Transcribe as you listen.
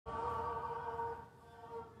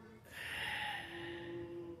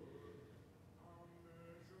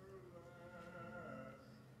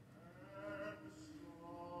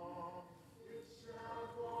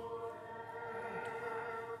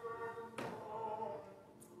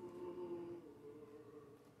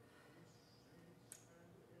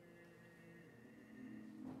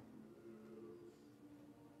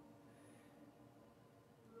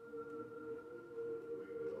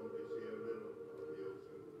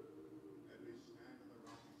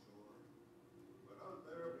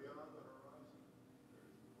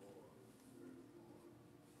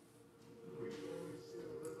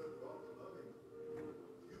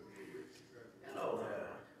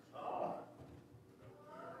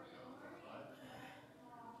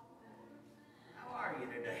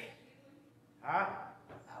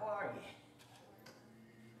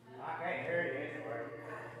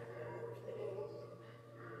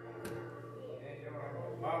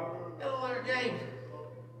Hello there, James.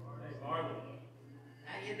 Hey, Marvin.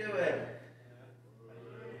 How you doing?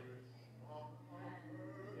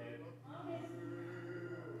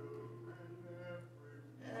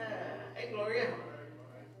 Hey, Gloria.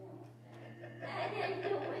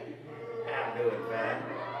 I'm doing fine.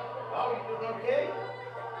 Oh, you doing okay?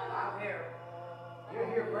 I'm here. You're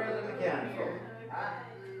here present the county for.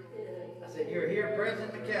 I said you're here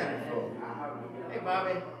present the county for. Hey,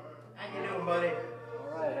 Bobby. How you doing, buddy?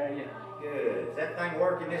 All right, how are you? Good. Is that thing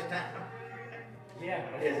working this time? Yeah.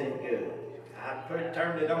 Is it good? I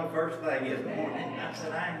turned it on first thing this morning. I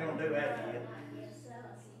said I ain't gonna do that to you.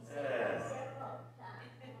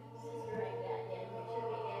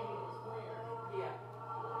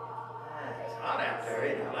 It's hot out there,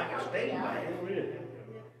 isn't it? Like a steam bath.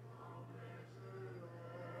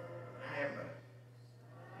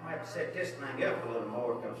 I have to set this thing up a little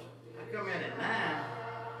more because I come in at 9.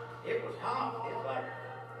 It was hot. It was like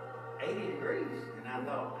 80 degrees, and I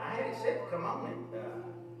thought I had it set to come on at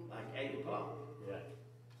like 8 o'clock. Yeah.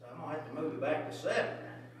 So I'm gonna have to move it back to 7.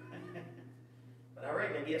 But I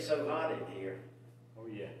reckon it gets so hot in here. Oh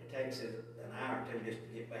yeah. It takes it an hour or two just to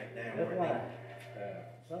get back down That's where why it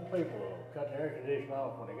needs. some people will cut the air conditioner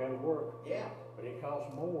off when they go to work, Yeah, but it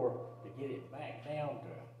costs more to get it back down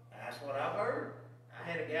to. that's what I've heard. I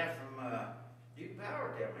had a guy from Duke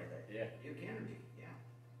Power tell me that. Yeah. Duke Energy, yeah.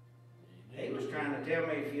 He was trying to tell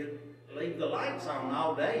me if you leave the lights on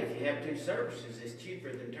all day, if you have 2 services, it's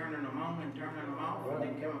cheaper than turning them on and turning them off and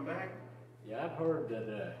then coming back. Yeah, I've heard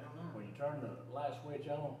that when you turn the light switch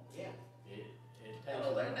on, Yeah. it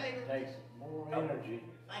Hello there, David. takes more energy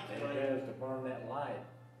Thank than you, it buddy. does to burn that light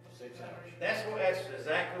for 6 hours. That's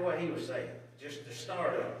exactly what he was saying. Just the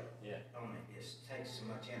start of it Yeah. on it just takes so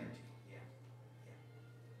much energy. Yeah.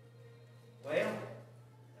 Well,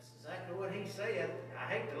 that's exactly what he said. I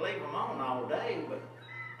hate to leave them on all day, but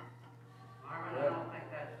Marvin, I don't think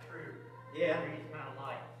that's true. yeah. These amount of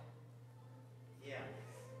lights. Yeah.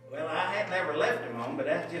 Well, I had never left him on, but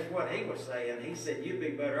that's just what he was saying. He said you'd be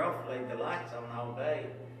better off to leave the lights on all day.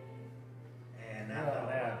 And I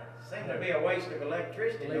thought, seemed to be a waste of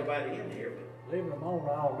electricity. Nobody in here, but Leaving them on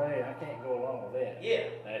all day, I can't go along with that. yeah,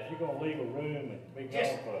 Now, if you're gonna leave a room and be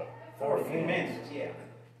Just gone for a 30 few minutes, yeah,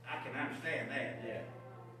 I can understand that. Yeah.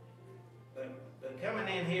 But coming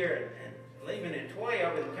in here and leaving at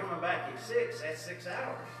 12 and coming back at 6, that's 6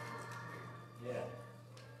 hours. Yeah.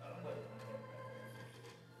 I'm gonna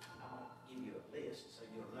give you a list so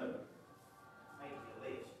you'll know. Make you a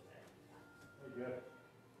list today. There you go.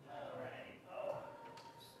 All right. Oh,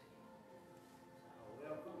 let's see.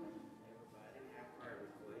 Welcome, everybody. Have prayer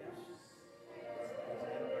requests.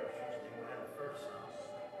 Anniversaries. Then we'll have the first song.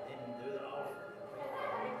 Then do the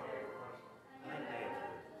offering.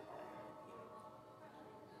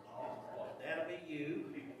 That'll be you.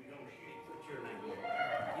 We're gonna put your name on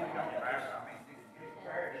there. You got it.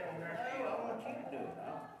 Prayers on there. No, I want you to do it. I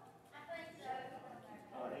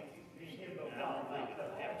don't think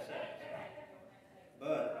it'll have sex.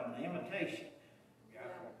 But on the invitation,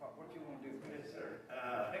 What you want to do for this, sir?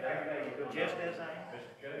 just as I am.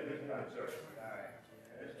 Mr. Kelly, this time, sir. All right.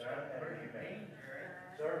 Where's your team, Jerry?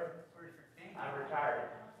 Sir, Where's your team? I'm retired.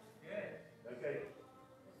 Good. Okay.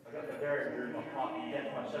 I got the derringer in my pocket.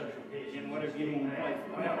 That's my social distance. And whatever you want to play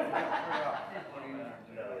for. No,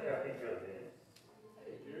 he's good.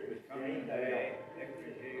 Coming day, extra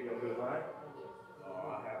You two. gonna do it right? Oh,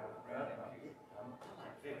 I have a friend that you.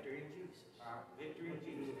 Victory in Jesus. Victory in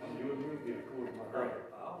Jesus. I'm doing real good according to my brother.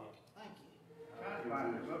 Oh, thank you. Trying to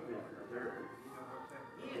find this up there for Jerry. You know what I'm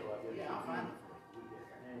saying? Yeah, I'll find it.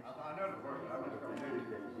 I know the person, I'm just gonna do it.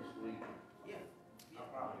 Yeah. I'll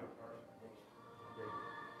find your person.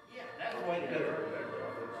 Yeah, that's the way to do it.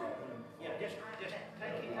 Yeah, just take it.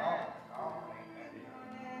 Oh,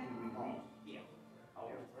 Yeah.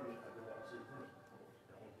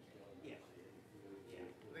 Yeah.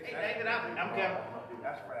 Hey, David, I'm coming.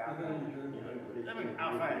 that's right.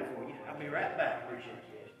 I'll find it for you. I'll be right back. All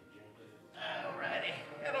righty.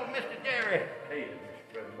 Hello, Mr. Jerry. Hey,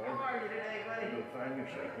 Mr. Brother How Mark. are you today, buddy? You'll find your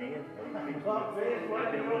shake hand. Clock finish,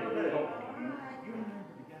 what do you want to do? You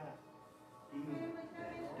remember the guy? He was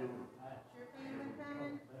doing.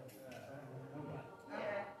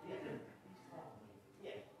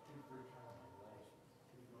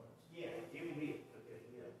 Yeah, give me here.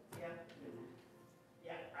 Yeah.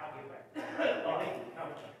 Yeah, I'll get back. Oh, hey, how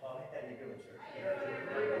you doing, sir?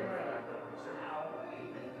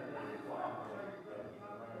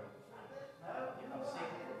 No, you don't see it.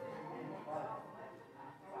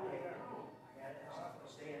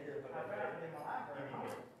 Stand here, but I found it in my library.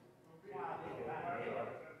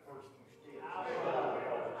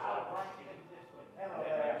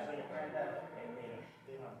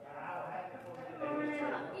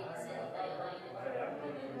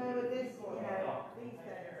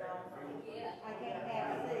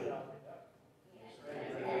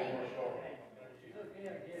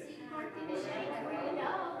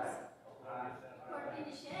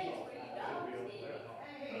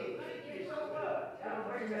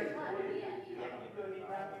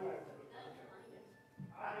 Okay,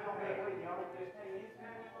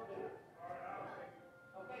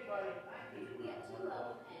 buddy.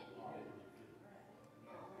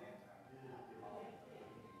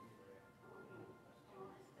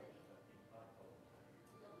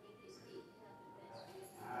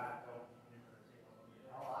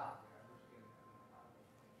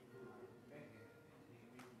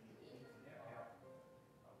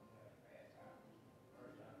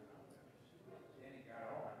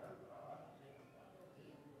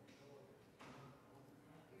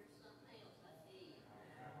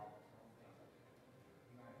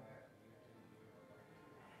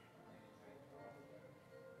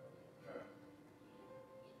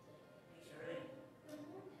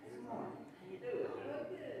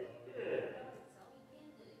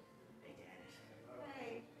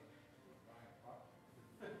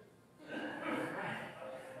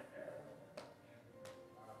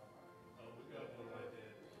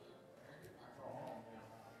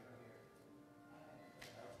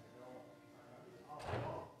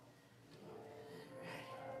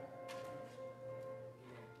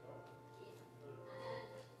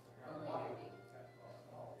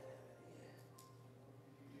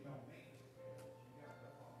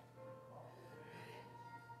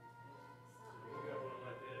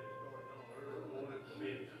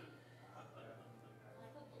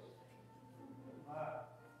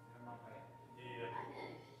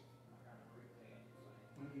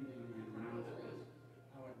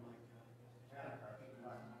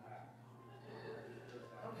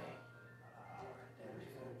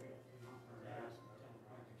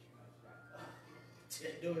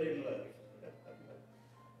 Just do it in love.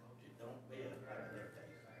 Don't be a part of their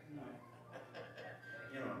face. No.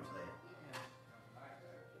 You know what I'm saying?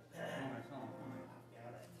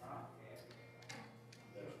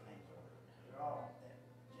 Those things are.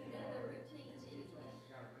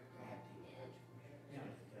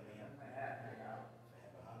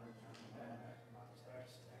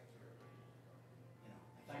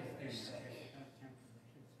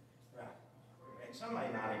 Right. And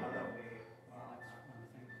somebody not even know.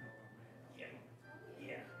 Yeah.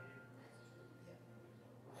 Yeah.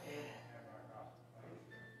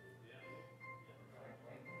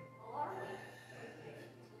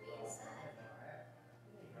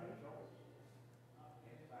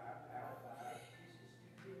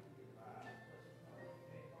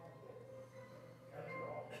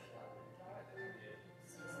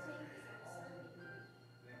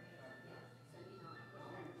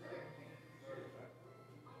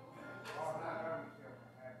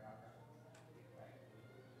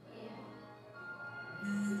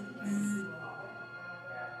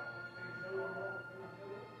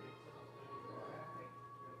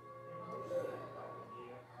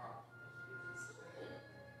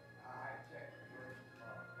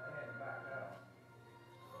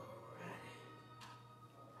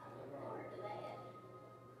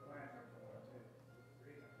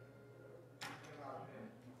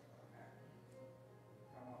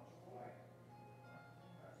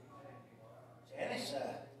 Janice,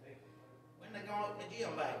 when they gonna open the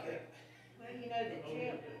gym back up? Well, you know,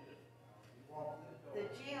 the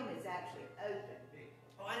gym is actually open.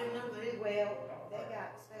 Oh, I didn't know that. Well, they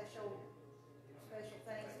got special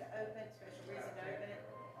things to open, special reason to open it,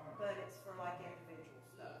 but it's for like individual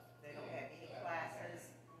stuff. They don't have any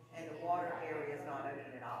classes, and the water area is not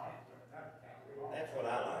open at all. That's what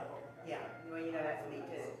I like. Yeah, well, you know, that's me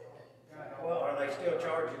too. Well, are they still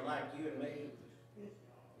charging like you and me?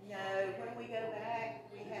 No, when we go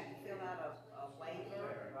back, we have to fill out a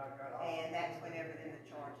waiver, and that's whenever then the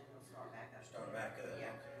charges will start back up. Start back up.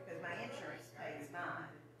 Yeah, because my insurance pays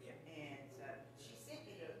mine. Yeah. And so she sent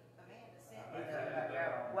me Amanda sent me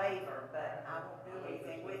the waiver, but I won't do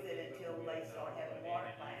anything with it until they start having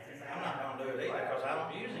water classes. I'm not gonna do it either because I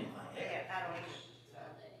don't use anything. Yeah, I don't either. So,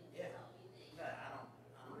 Yeah. but I don't.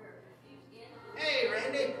 Hey,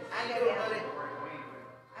 Randy. How you doing, buddy?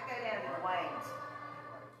 I go down to Dwayne's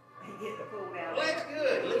and get the pool down Well, there. that's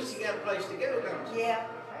good. At least you got a place to go, don't you? Yeah,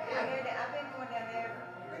 I've been going down there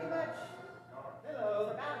pretty much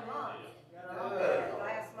for about a month. Good.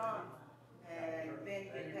 Last month, and been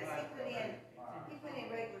because he put in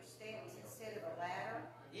regular steps instead of a ladder,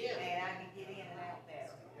 Yeah. and I can get in and out there.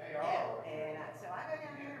 Yeah, and so I go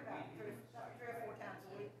down there about three or four times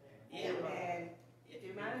a week. Yeah. And do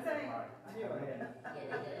my own thing. Yeah.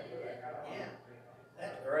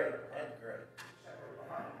 That's great. That's great.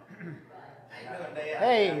 How you doing, Dad?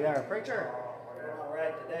 Hey there, preacher. Doing all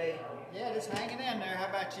right today? Yeah, just hanging in there. How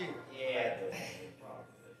about you? Yeah, good.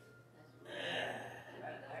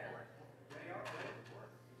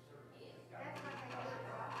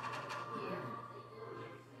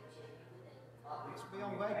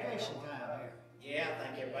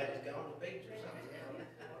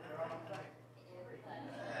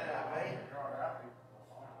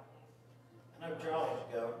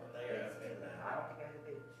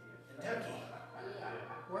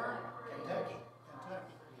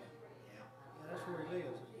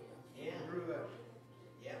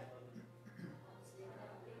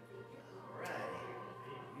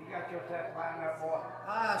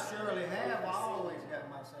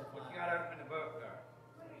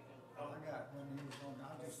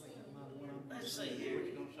 see here. What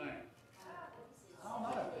you gonna sing? I don't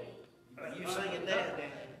know. Are you singing that?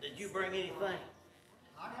 Did you bring anything?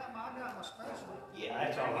 I got my special. Yeah,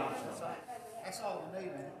 that's all I'm saying. That's all we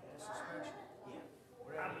need, man. It's a special.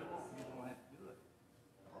 Whatever you want, you're gonna have to do it.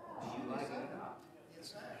 Do you like it or not?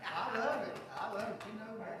 Yes, sir. I love it. I love it. You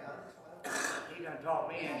know me. I just love it. He done taught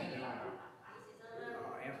me into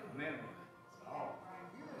instrumental. Oh.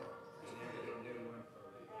 He didn't do one for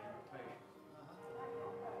the invitation. Right.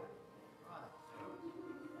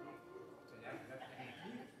 So that's the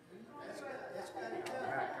hand. That's got it Come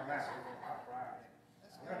covered. out, come out. I'll fly it.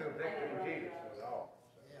 I'm gonna do a big thing Jesus for it all.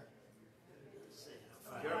 Yeah.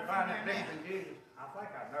 You ever find that big thing Jesus? I think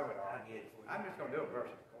I know it all. I'll get it for you. I'm just gonna do a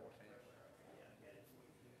verse of course anyway.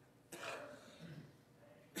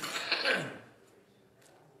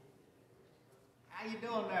 How you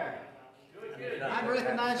doing there? Good. I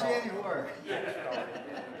recognize you anywhere. And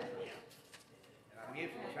I'm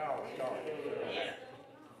using Charles talking. Yeah.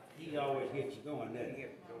 He always gets you going, doesn't he?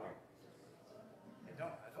 Get going. I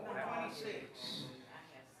don't have 26. I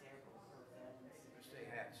have several of those. Let's see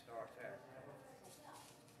how it starts there.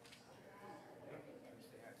 Let's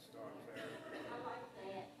see how it starts there.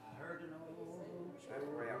 I heard an old That's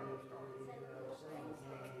the way I'm gonna start.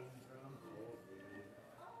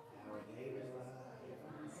 how he gave his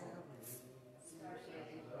life.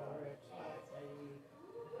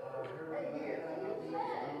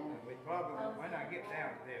 And we probably, when I get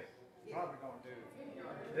down to this, probably gonna do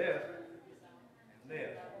this and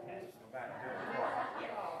this. Go back and do it twice.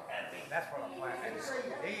 That's what I'm planning.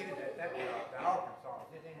 The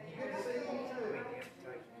Arkansas, is it in here? Good to see you too. With the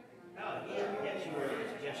invitation. Oh, yeah, yes, you were.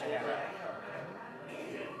 Just as I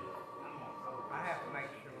I have to make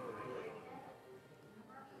sure that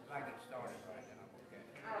if I get started right, then I'm okay.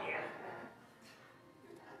 Yeah.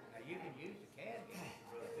 Now, you can use the can get it,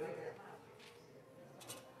 really do it.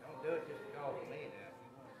 Don't do it just because of me now. If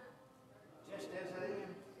you want to. Just as I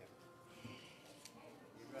am.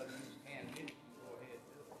 You'd rather use the can get it, go ahead and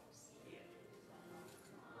do it.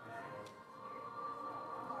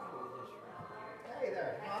 Hey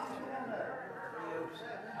there. Mom, come on up.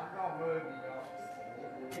 I'm gonna move you, y'all.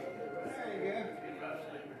 There you go.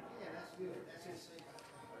 Yeah, that's good. That's his seat.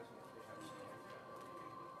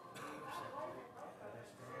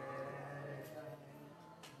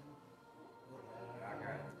 I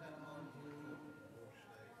got it.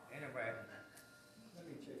 Anyway, Let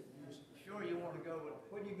me check the music. sure you want to go with,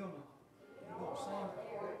 What are you gonna sing?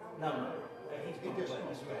 No, no. He's He gonna just play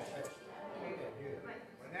wants this to way. special. Okay, good.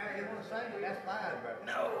 well, now you want to sing it, that's fine, but.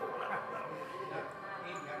 No. He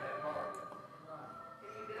ain't got that part.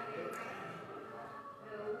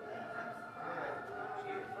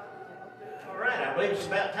 All right, I believe it's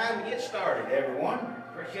about time to get started, everyone.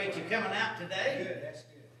 Appreciate you coming out today. Good, that's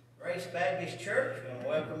good. Grace Baptist Church, I want to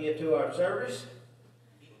welcome you to our service.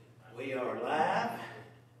 We are live,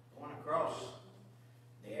 going across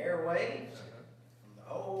the airwaves from the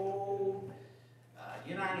whole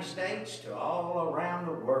United States to all around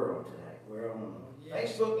the world today. We're on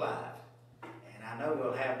Facebook Live. And I know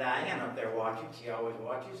we'll have Diane up there watching. She always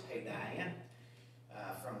watches. Hey, Diane.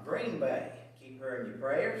 From Green Bay. Keep her in your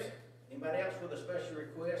prayers. Anybody else with a special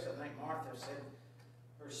request? I think Martha said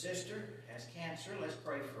her sister has cancer. Let's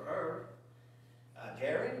pray for her.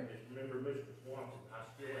 Jerry? Just remember Mr. Swanson, I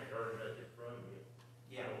still ain't heard nothing from him.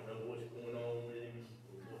 I don't know what's going on with him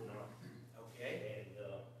or whatnot. Okay. And,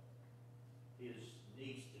 his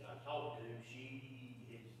niece that I talked to, she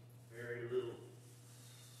is very little,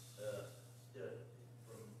 stuff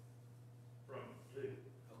from too.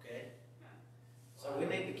 Okay. So we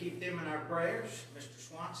need to keep them in our prayers. Mr.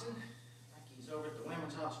 Swanson, I think he's over at the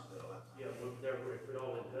Women's Hospital. Yeah, look there where they put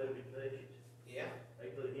all the COVID patients. Yeah. They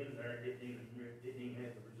put him there, didn't even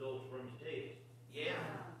have the results from his test. Yeah.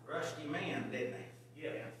 Rushed him in, didn't they?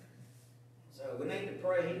 Yeah. So we need to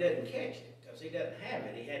pray he doesn't catch it, because he doesn't have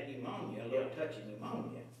it. He had pneumonia, a little touchy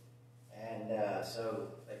pneumonia. And so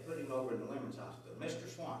they put him over in the Women's Hospital. Mr.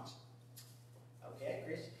 Swanson. Okay,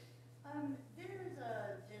 Chris? There's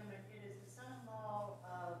a gentleman, it is the son-in-law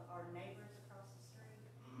of our neighbors across the street.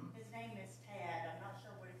 Mhm. His name is Tad, I'm not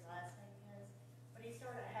sure what his last name is, but he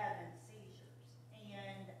started having seizures.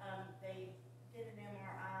 And, they did an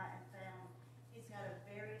MRI and found he's got a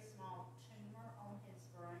very small tumor on his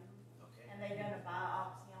brain. Okay. And they done a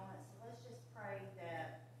biopsy on it, so let's just pray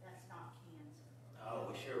that that's not cancer. Oh,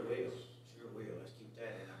 we sure will. Sure will. Let's keep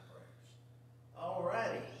that in our prayers. All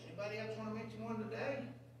righty. Anybody else want to mention one today?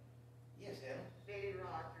 Yes, Ellen? Betty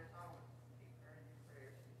Rogers, I want to keep her in your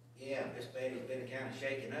prayers. Yeah, Miss Betty's been kind of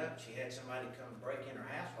shaken up. She had somebody come break in her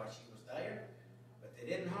house while she was there, but they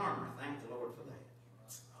didn't harm her. Thank the Lord for that.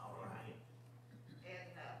 All right.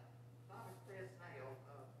 And, Bobby Chris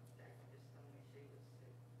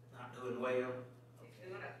well? She's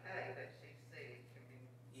doing okay, but she's sick.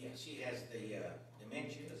 Yeah, she has the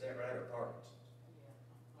dementia, is that right, or Parkinson's?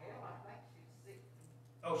 Well, I think she's sick.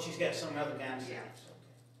 Oh, she's got some other kind of Yeah. sickness,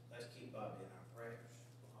 okay. Let's keep Bobby in our prayers.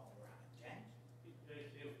 All right, James? They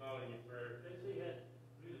still calling you for, they see that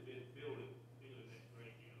really been feeling that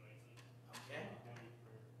great deal lately. Okay.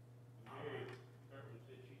 Mary Kirkman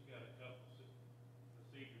said she's got a couple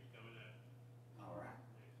procedures coming up All right.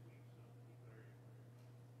 next week, so be very.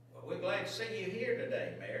 Well, we're glad to see you here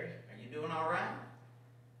today, Mary. Are you doing all right?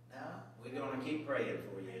 No? We're gonna keep praying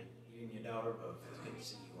for you. You and your daughter both. It's good to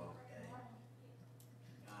see you all today.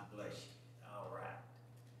 God bless you. All right.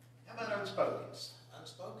 How about unspokens?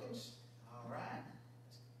 Unspokens? All right.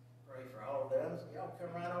 Let's pray for all of those. Y'all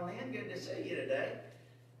come right on in. Good to see you today.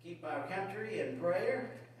 Keep our country in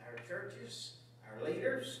prayer, our churches, our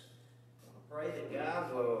leaders. I pray that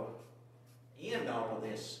God will end all of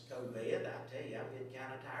this COVID. I tell you, I'm getting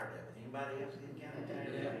kind of tired of it. Anybody else getting kind of tired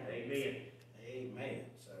of it? Amen. Amen.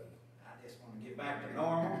 So I just want to get back to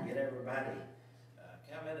normal, get everybody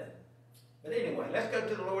coming. But anyway, let's go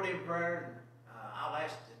to the Lord in prayer. I'll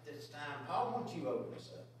ask at this time, Paul, won't you open us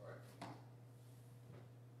up?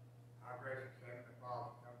 Our gracious Heavenly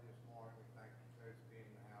Father, come this morning, we thank you for being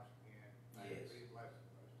in the house again. Thank you Yes. for your blessing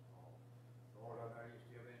most of all. Lord, I know you're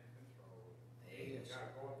still in control. Yes. We've got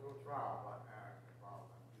to go through a trial right now, Heavenly Father.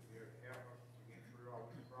 You're here to help us to get through all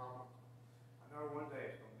these problems. I know one day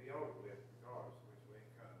it's going to be over with, regardless of which way it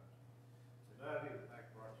comes. We love you, we thank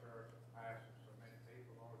you for our church, our pastors, so many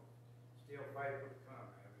people, Lord, still faithful to come,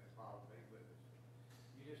 Heavenly Father, be with us.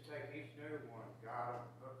 You just take each and every one, guide them,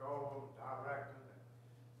 look over them, direct them, and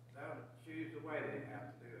let them choose the way they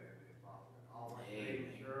have to do it, Heavenly Father. And always be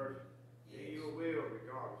Amen. sure, do Yes. your will,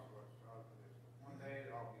 regardless of what's wrong with this. One day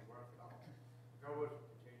it'll all be worth it all. Go with the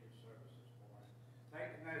continued service this morning. Take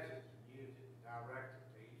the message and use it and direct it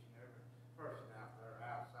to each and every person out there,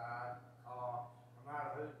 outside, in the car, no matter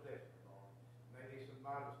who's listening, Lord. Maybe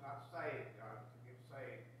somebody that's not saved, God, can get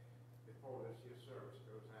saved before this year's service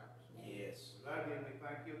goes out this morning. Yes. We love you and we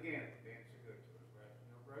thank you again for being so good to us. We ask in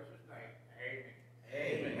your precious name. Amen.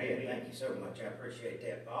 Amen. Thank you so much. I appreciate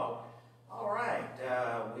that, Paul. All right.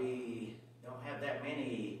 We don't have that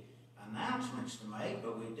many announcements to make,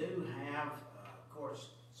 but we do have, of course,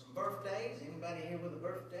 some birthdays. Anybody here with a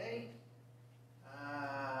birthday?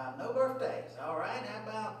 No birthdays. All right. How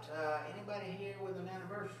about anybody here with an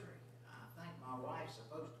anniversary? I think my wife's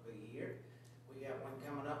supposed to be here. We got one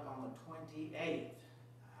coming up on the 28th.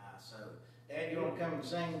 So, Dad, you want to come and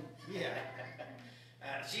sing? Yeah.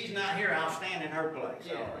 She's not here. I'll stand in her place.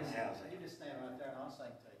 Yeah, All right. How's that? you just stand right there and I'll sing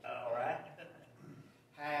to you. All right.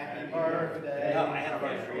 Happy birthday. No,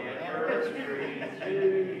 anniversary.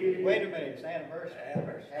 Anniversary. Wait a minute, it's anniversary.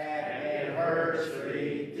 Happy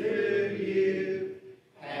anniversary to you.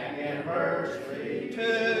 Happy anniversary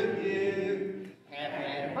to you. Happy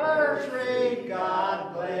anniversary,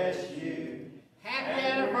 God bless you. Happy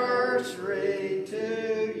anniversary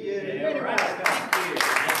to you. All right, thank you.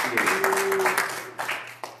 Thank you.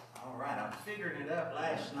 All right, I was figuring it up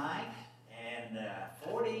last night, and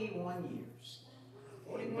 41 years.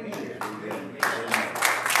 41 years we've been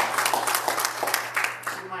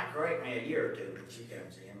She might correct me a year or two when she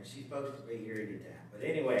comes in, but she's supposed to be here anytime. But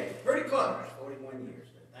anyway, pretty close, 41 years.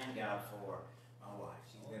 But thank God for my wife.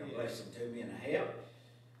 She's been a blessing to me and a help.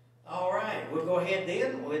 All right, we'll go ahead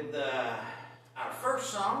then with our first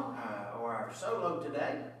song, or our solo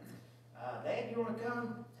today. Dad, you want to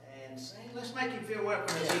come and sing? Let's make him feel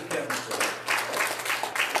welcome as he comes.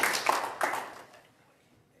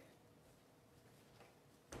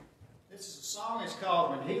 This is a song, it's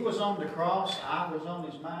called When He Was on the Cross, I Was on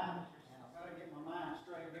His Mind. And I've got to get my mind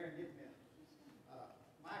straight here and get me a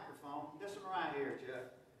microphone. This one right here,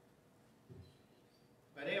 Jeff.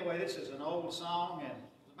 But anyway, this is an old song, and as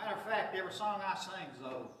a matter of fact, every song I sing is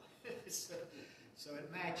old. so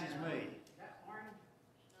it matches me.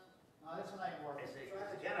 No, this one ain't working. It's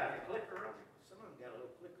got a clicker on it. Some of them got a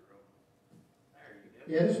little clicker on it. There you go.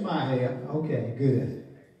 Yeah, this is my head. Okay, good.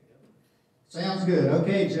 Sounds good.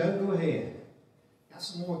 Okay, Joe, go ahead. Got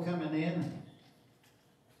some more coming in.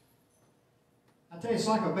 I tell you, it's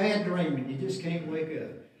like a bad dream and you just can't wake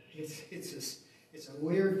up. It's a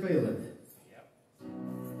weird feeling. Yep.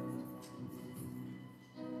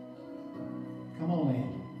 Come on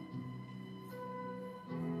in.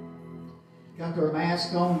 Got their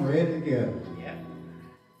mask on, ready to go. Yep.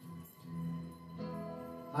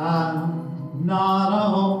 I'm not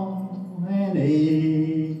on an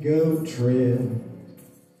ego trip.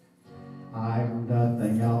 I'm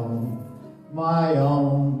nothing on my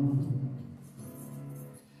own.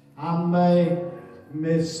 I make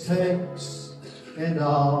mistakes and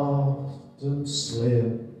all and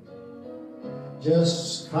slip,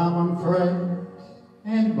 just common flesh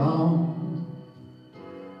and bone.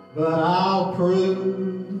 But I'll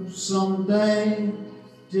prove someday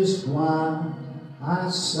just why I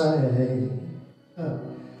say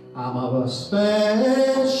I'm of a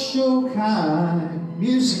special kind.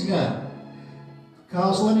 Music guy.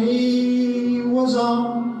 'Cause when he was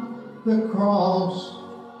on the cross,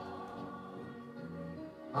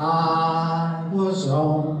 I was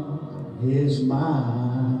on his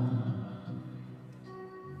mind.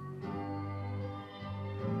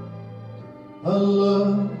 A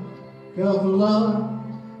look of love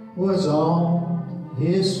was on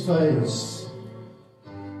his face,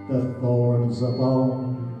 the thorns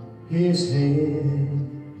upon his head,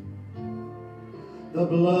 the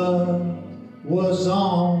blood was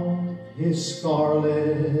on his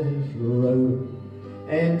scarlet robe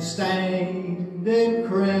and stained it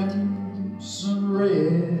crimson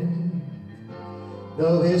red.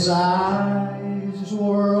 Though his eyes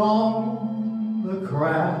were on the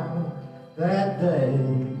crowd that day,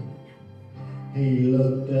 he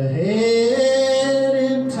looked ahead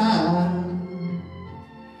in time.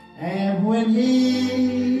 And when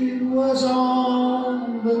he was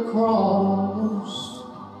on the cross,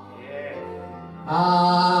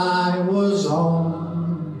 I was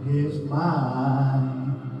on his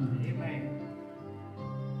mind. Amen.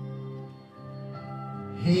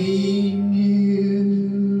 He knew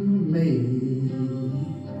me,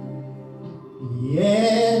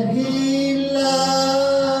 yet he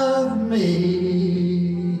loved me.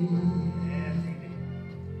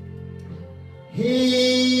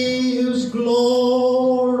 His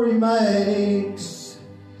glory makes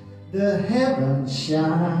the heavens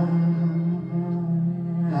shine.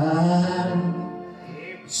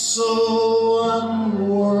 So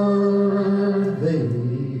unworthy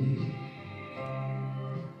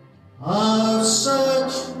of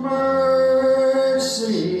such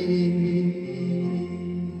mercy,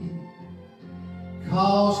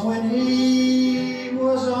 'cause when he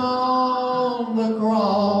was on the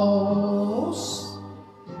cross,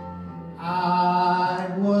 I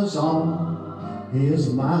was on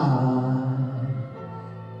his mind.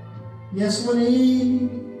 Yes, when he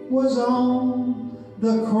was on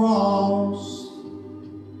the cross,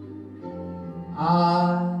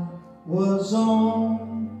 I was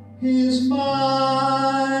on his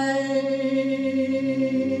mind.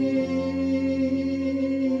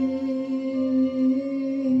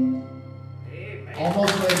 Amen.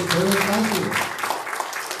 Almost made it through. Thank you.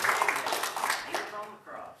 He was on the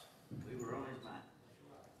cross. We were on his mind.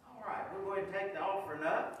 All right, we're going to take the offering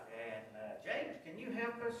up. And James, can you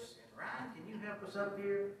help us? And Ryan, can you help us up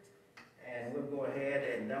here? And we'll go ahead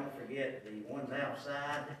and don't forget the ones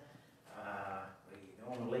outside. We don't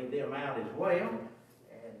want to leave them out as well.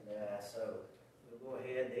 And so we'll go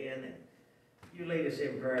ahead then. And you lead us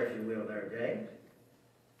in prayer if you will there, James.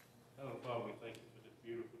 Heavenly Father, we thank you for this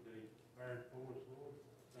beautiful day prepared for us, Lord.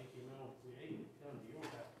 Thank you, Lord, we able to come to your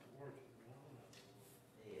house to worship one another.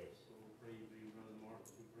 Yes. So we pray you be Brother Mark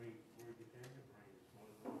to bring word you can to bring this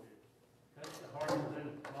morning, Lord. Touch the hearts of them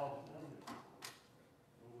lost and unreached.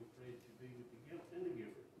 Lord, we pray that you be with the guilt and the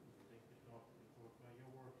giver. We take this offering forth by your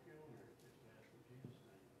work here on earth. This last in Jesus'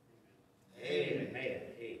 name. Amen.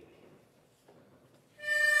 Amen. Amen.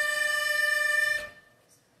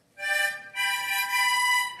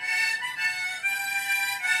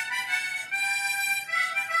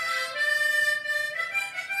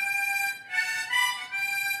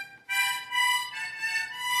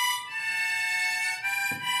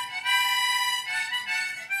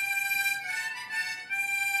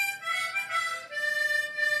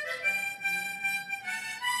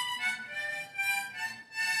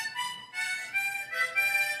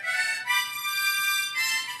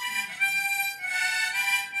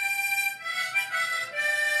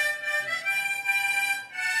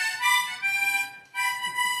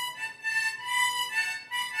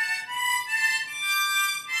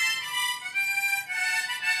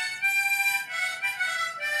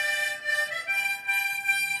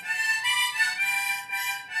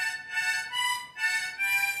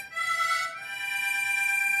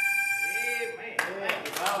 Amen. Thank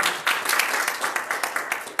you, Bob.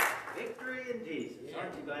 Victory in Jesus.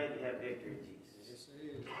 Aren't you glad you have victory in Jesus? Yes, it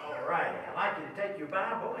is. All right. I'd like you to take your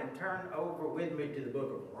Bible and turn over with me to the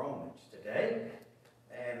book of Romans today.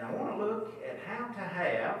 And I want to look at how to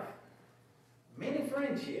have many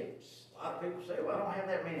friendships. A lot of people say, well, I don't have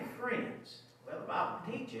that many friends. Well, the Bible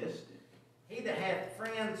teaches, he that hath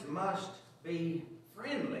friends must be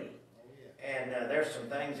friendly. And there's some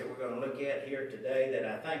things that we're going to look at here today that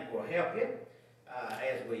I think will help you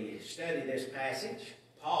as we study this passage.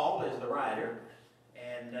 Paul is the writer,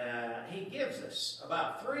 and he gives us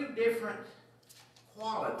about 3 different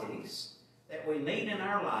qualities that we need in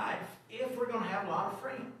our life if we're going to have a lot of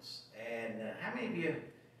friends. And how many of you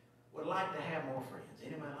would like to have more friends?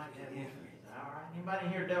 Anybody like to have more friends? All right. Anybody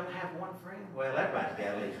here don't have one friend? Well, everybody's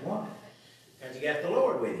got at least one. Because you got the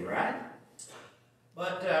Lord with you, right?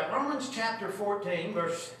 But Romans chapter 14,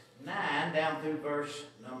 verse 9 down through verse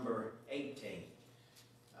number 18.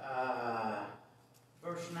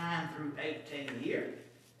 Verse 9 through 18 here.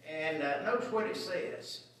 And notice what it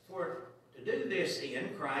says. For to do this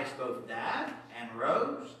end, Christ both died and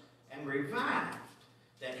rose and revived,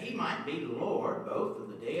 that he might be Lord both of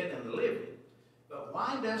the dead and the living. But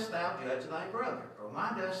why dost thou judge thy brother? Or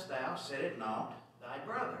why dost thou set at naught thy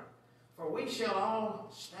brother? For we shall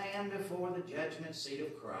all stand before the judgment seat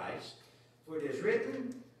of Christ. For it is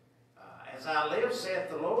written, as I live, saith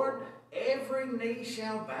the Lord, every knee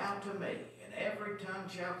shall bow to me, and every tongue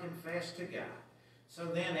shall confess to God. So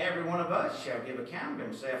then every one of us shall give account of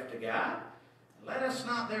himself to God. Let us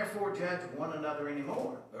not therefore judge one another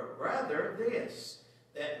anymore, but rather this,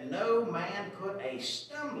 that no man put a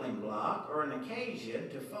stumbling block or an occasion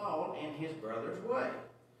to fall in his brother's way.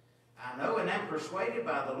 I know and am persuaded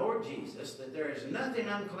by the Lord Jesus that there is nothing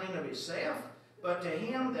unclean of itself, but to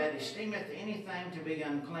him that esteemeth anything to be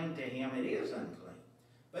unclean, to him it is unclean.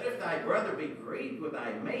 But if thy brother be grieved with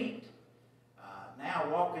thy meat, now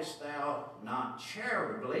walkest thou not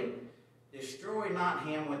charitably, destroy not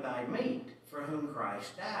him with thy meat, for whom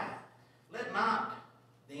Christ died. Let not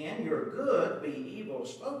then your good be evil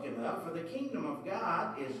spoken of, for the kingdom of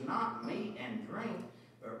God is not meat and drink,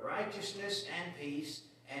 but righteousness and peace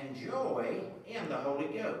and joy in the Holy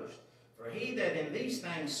Ghost. For he that in these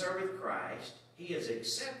things serveth Christ, he is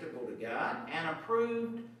acceptable to God and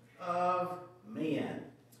approved of men.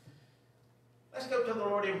 Let's go to the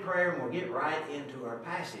Lord in prayer and we'll get right into our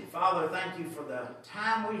passage. Father, thank you for the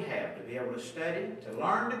time we have to be able to study, to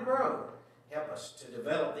learn, to grow. Help us to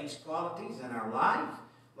develop these qualities in our life.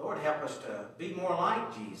 Lord, help us to be more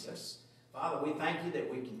like Jesus. Father, we thank you that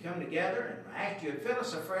we can come together and ask you to fill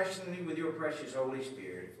us afresh and anew with your precious Holy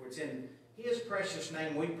Spirit. For it's in his precious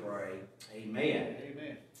name we pray. Amen.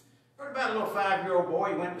 Amen. Heard about a little 5-year-old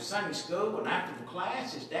boy. He went to Sunday school, and after the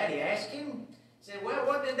class, his daddy asked him, said, well,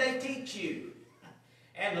 what did they teach you?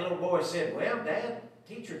 And the little boy said, well, Dad,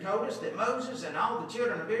 teacher told us that Moses and all the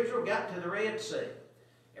children of Israel got to the Red Sea.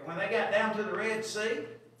 And when they got down to the Red Sea,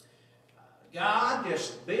 God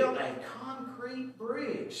just built a concrete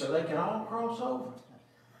bridge so they could all cross over.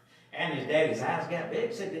 And his daddy's eyes got big.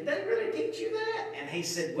 He said, did they really teach you that? And he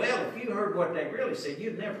said, well, if you heard what they really said,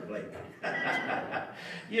 you'd never believe it.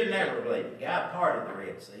 You'd never believe it. God parted the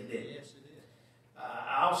Red Sea, didn't he? Yes, it is.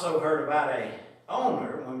 I also heard about a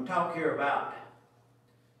owner, when we talk here about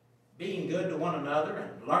being good to one another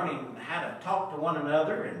and learning how to talk to one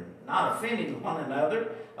another and not offending one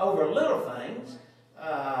another over little things.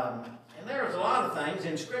 And there's a lot of things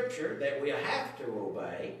in Scripture that we have to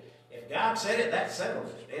obey. If God said it, that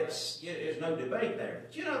settles it. There's no debate there.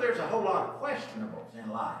 But you know, there's a whole lot of questionables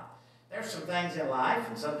in life. There's some things in life,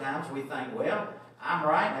 and sometimes we think, well, I'm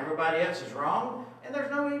right and everybody else is wrong, and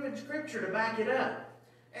there's no even Scripture to back it up.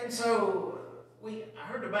 And so I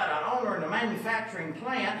heard about an owner in a manufacturing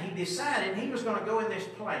plant. He decided he was going to go in this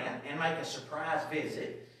plant and make a surprise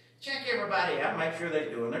visit, check everybody out, make sure they're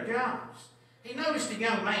doing their jobs. He noticed a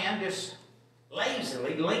young man just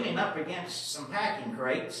lazily leaning up against some packing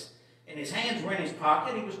crates, and his hands were in his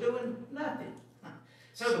pocket. He was doing nothing.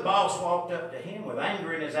 So the boss walked up to him with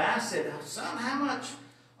anger in his eyes, said, son, how much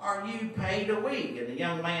are you paid a week? And the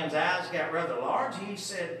young man's eyes got rather large. He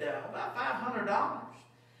said, about $500.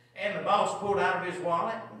 And the boss pulled out of his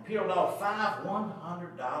wallet and peeled off 5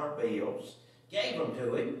 $100 bills, gave them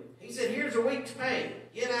to him. He said, here's a week's pay.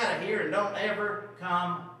 Get out of here and don't ever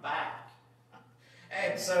come back.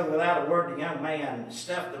 And so without a word, the young man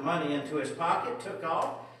stuffed the money into his pocket, took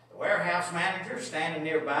off. The warehouse manager, standing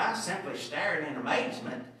nearby, simply staring in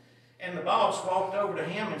amazement. And the boss walked over to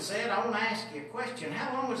him and said, I want to ask you a question.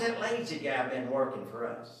 How long has that lazy guy been working for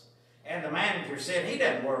us? And the manager said, he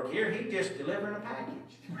doesn't work here. He's just delivering a package.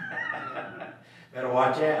 Better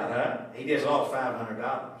watch out, huh? He just lost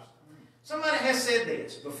 $500. Somebody has said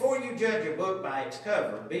this, before you judge a book by its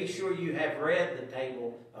cover, be sure you have read the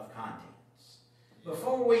table of contents.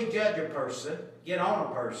 Before we judge a person, get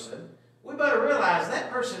on a person, we better realize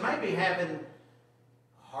that person may be having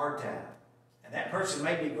a hard time. And that person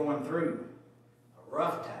may be going through a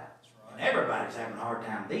rough time. And everybody's having a hard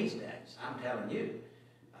time these days, I'm telling you.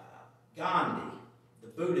 Gandhi, the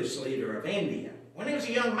Buddhist leader of India, when he was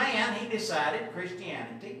a young man, he decided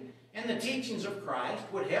Christianity and the teachings of Christ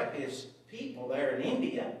would help his people there in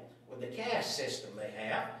India with the caste system they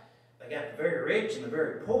have. They got the very rich and the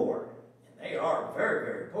very poor. And they are very,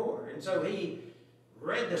 very poor. And so he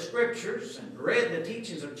read the scriptures and read the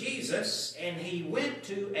teachings of Jesus, and he went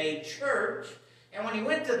to a church. And when he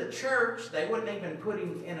went to the church, they wouldn't even put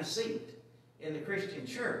him in a seat in the Christian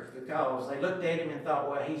church because they looked at him and thought,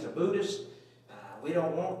 well, he's a Buddhist. We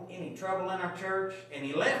don't want any trouble in our church. And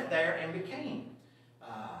he left there and became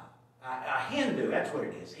a Hindu. That's what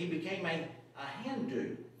it is. He became a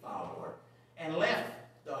Hindu follower and left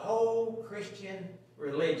the whole Christian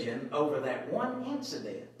religion over that one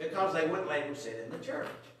incident because they wouldn't let him sit in the church.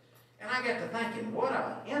 And I got to thinking, what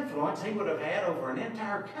an influence he would have had over an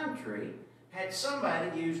entire country had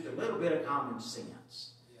somebody used a little bit of common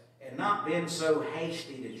sense and not been so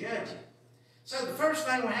hasty to judge him. So the first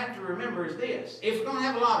thing we have to remember is this. If we're going to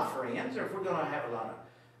have a lot of friends, or if we're going to have a lot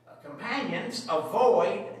of companions,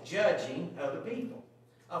 avoid judging other people.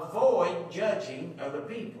 Avoid judging other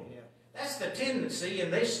people. That's the tendency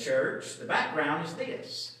in this church. The background is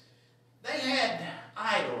this. They had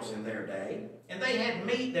idols in their day, and they had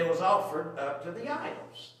meat that was offered up to the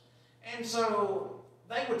idols. And so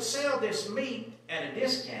they would sell this meat at a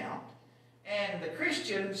discount, and the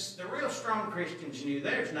Christians, the real strong Christians, knew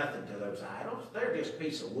there's nothing to those idols. They're just a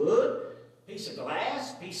piece of wood, piece of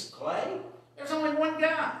glass, piece of clay. There's only one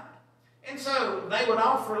God. And so they would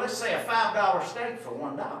offer, let's say, a $5 steak for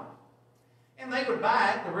 $1. And they would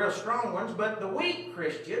buy it, the real strong ones, but the weak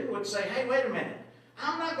Christian would say, hey, wait a minute.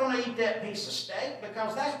 I'm not going to eat that piece of steak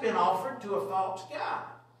because that's been offered to a false god.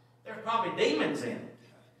 There's probably demons in it.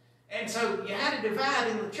 And so you had to divide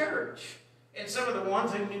in the church. And some of the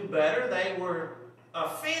ones who knew better, they were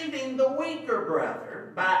offending the weaker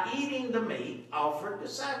brother by eating the meat offered to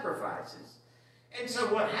sacrifices. And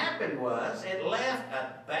so what happened was it left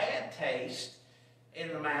a bad taste in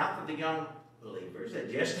the mouth of the young believers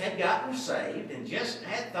that just had gotten saved and just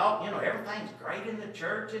had thought, everything's great in the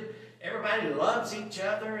church and everybody loves each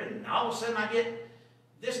other, and all of a sudden I get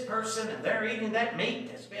this person and they're eating that meat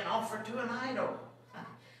that's been offered to an idol.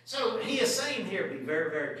 So he is saying here, be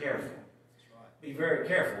very, very careful. Be very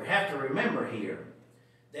careful. We have to remember here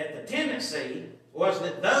that the tendency was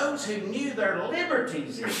that those who knew their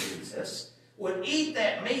liberties in Jesus would eat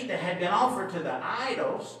that meat that had been offered to the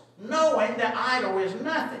idols, knowing the idol is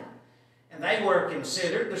nothing. And they were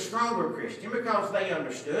considered the stronger Christian because they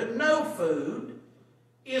understood no food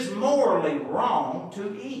is morally wrong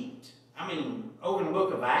to eat. I mean, over in the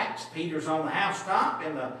book of Acts, Peter's on the housetop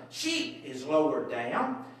and the sheet is lowered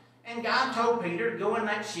down. And God told Peter to go in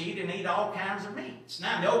that sheet and eat all kinds of meats.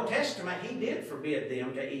 Now, in the Old Testament, he did forbid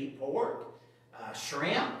them to eat pork,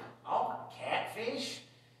 shrimp, all catfish.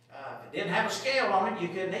 If it didn't have a scale on it, you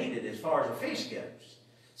couldn't eat it as far as a fish goes.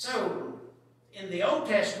 So, in the Old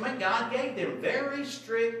Testament, God gave them very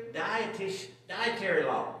strict dietary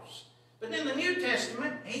laws. But in the New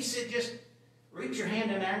Testament, he said, just reach your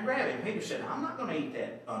hand in there and grab it. Peter said, I'm not going to eat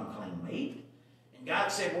that unclean meat. And God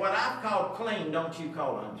said, what I've called clean, don't you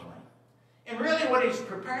call unclean. And really what he's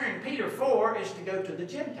preparing Peter for is to go to the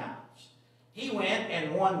Gentiles. He went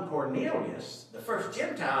and won Cornelius, the first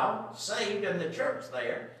Gentile saved in the church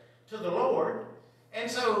there, to the Lord. And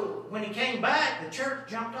so when he came back, the church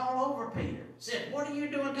jumped all over Peter. Said, what are you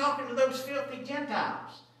doing talking to those filthy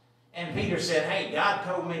Gentiles? And Peter said, hey, God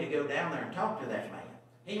told me to go down there and talk to that man.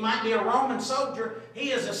 He might be a Roman soldier.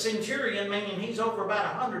 He is a centurion, meaning he's over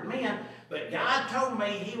about 100 men. But God told me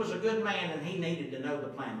he was a good man and he needed to know the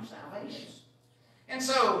plan of salvation. And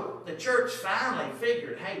so the church finally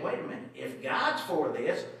figured, hey, wait a minute. If God's for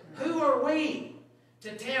this, who are we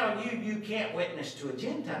to tell you you can't witness to a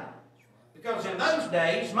Gentile? Because in those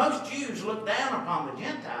days, most Jews looked down upon the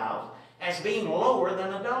Gentiles as being lower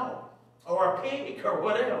than a dog or a pig or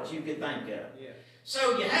what else you could think of. Yeah.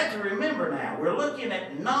 So you have to remember now, we're looking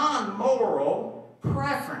at non-moral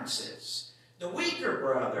preferences. The weaker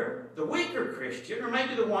brother, the weaker Christian, or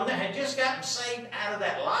maybe the one that had just gotten saved out of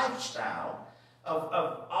that lifestyle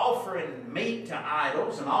of offering meat to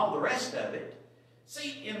idols and all the rest of it.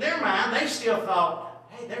 See, in their mind, they still thought,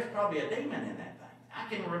 hey, there's probably a demon in that thing. I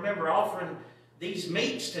can remember offering these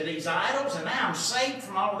meats to these idols, and now I'm saved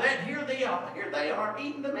from all of that. Here they are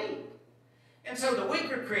eating the meat. And so the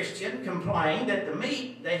weaker Christian complained that the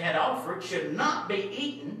meat they had offered should not be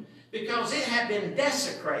eaten because it had been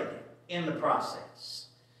desecrated in the process.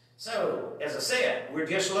 So, as I said, we're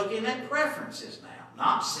just looking at preferences now,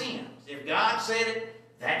 not sins. If God said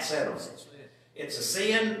it, that settles it. It's a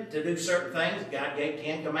sin to do certain things. God gave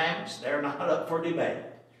 10 commandments. They're not up for debate.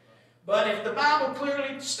 But if the Bible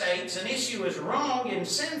clearly states an issue is wrong and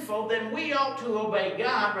sinful, then we ought to obey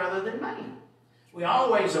God rather than man. We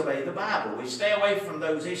always obey the Bible. We stay away from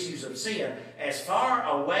those issues of sin as far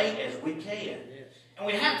away as we can. And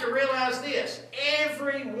we have to realize this.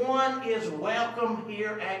 Everyone is welcome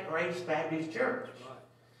here at Grace Baptist Church.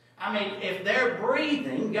 I mean, if they're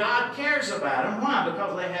breathing, God cares about them. Why?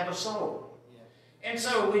 Because they have a soul. And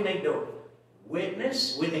so we need to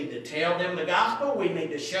witness. We need to tell them the gospel. We need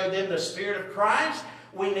to show them the Spirit of Christ.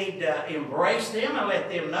 We need to embrace them and let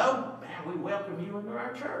them know, man, we welcome you into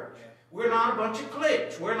our church. We're not a bunch of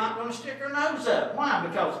cliques. We're not going to stick our nose up. Why?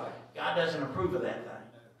 Because God doesn't approve of that thing.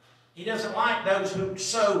 He doesn't like those who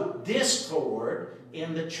sow discord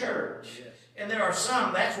in the church. And there are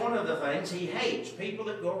some, that's one of the things he hates. People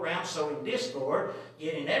that go around sowing discord,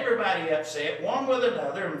 getting everybody upset, one with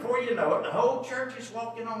another, and before you know it, the whole church is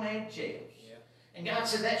walking on eggshells. And God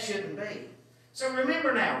said that shouldn't be. So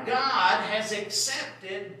remember now, God has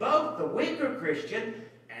accepted both the weaker Christian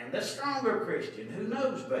and the stronger Christian who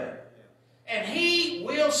knows better. And he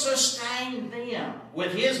will sustain them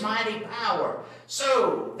with his mighty power.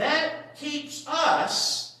 So that keeps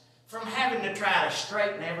us from having to try to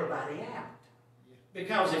straighten everybody out.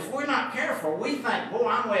 Because if we're not careful, we think, boy,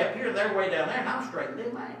 I'm way up here, they're way down there, and I'm straightening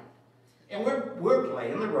them out. And we're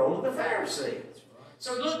playing the role of the Pharisees.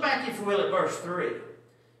 So look back, if you will, at verse 3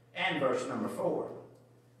 and verse number 4.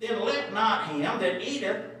 Then let not him that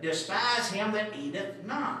eateth despise him that eateth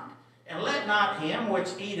not. And let not him which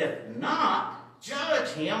eateth not judge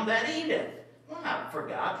him that eateth. Why? For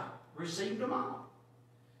God received them all.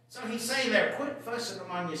 So he's saying there, quit fussing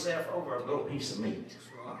among yourself over a little piece of meat.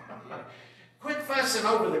 Quit fussing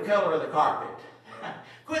over the color of the carpet.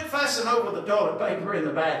 Quit fussing over the toilet paper in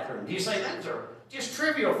the bathroom. You say those are just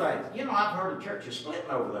trivial things. You know, I've heard of churches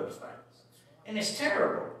splitting over those things. And it's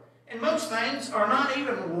terrible. And most things are not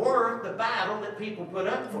even worth the battle that people put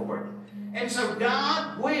up for it. And so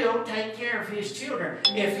God will take care of his children.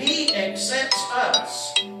 If he accepts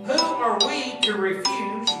us, who are we to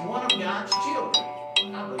refuse one of God's children?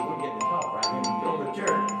 I believe we're getting a call right in the middle of the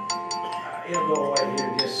church. It'll go away here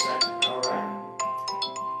in just a second, all right?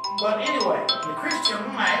 But anyway, in the Christian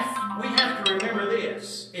life, we have to remember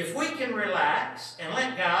this. If we can relax and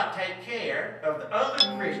let God take care of the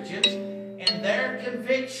other Christians and their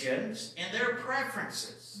convictions and their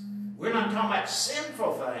preferences, we're not talking about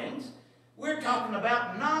sinful things. We're talking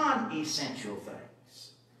about non-essential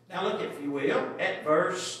things. Now look, if you will, at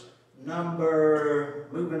verse number,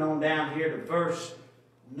 moving on down here to verse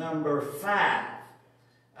number 5.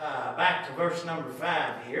 Back to verse number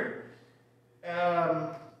 5 here.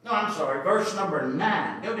 Verse number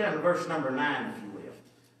 9. Go down to verse number 9, if you will.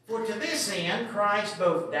 For to this end Christ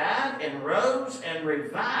both died and rose and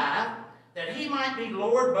revived, that he might be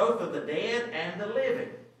Lord both of the dead and the living.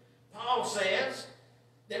 Paul says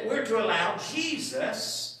that we're to allow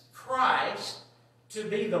Jesus Christ to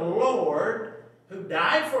be the Lord who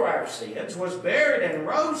died for our sins, was buried and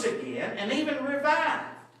rose again, and even revived.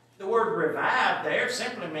 The word revived there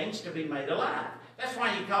simply means to be made alive. That's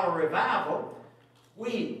why you call a revival.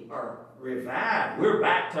 We are revived. We're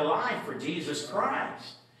back to life for Jesus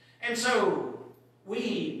Christ. And so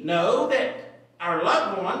we know that our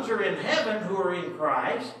loved ones are in heaven who are in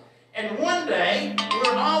Christ. And one day,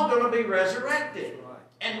 we're all going to be resurrected.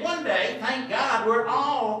 And one day, thank God, we're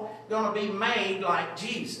all going to be made like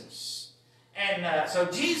Jesus. And so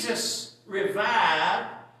Jesus revived,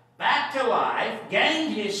 back to life,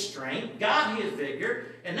 gained his strength, got his vigor,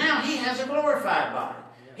 and now he has a glorified body.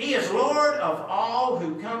 He is Lord of all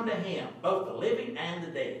who come to him, both the living and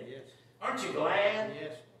the dead. Aren't you glad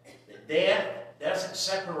that death doesn't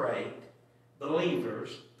separate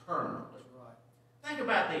believers permanently? Think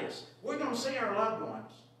about this. We're going to see our loved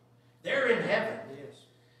ones. They're in heaven.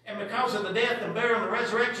 And because of the death and burial and the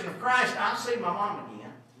resurrection of Christ, I'll see my mom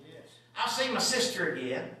again. I'll see my sister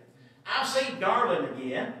again. I'll see Darlene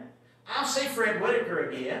again. I'll see Fred Whitaker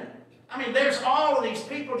again. I mean, there's all of these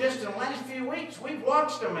people just in the last few weeks. We've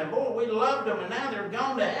watched them, and boy, we loved them, and now they're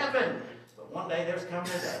gone to heaven. But one day there's coming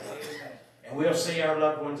a day, and we'll see our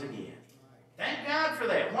loved ones again. Thank God for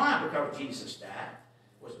that. Why? Because Jesus died,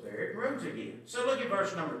 was buried, and rose again. So look at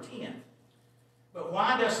verse number 10. But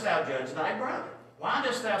why dost thou judge thy brother? Why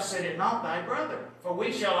dost thou sit at naught thy brother? For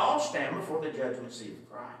we shall all stand before the judgment seat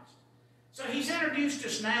of Christ. So he's introduced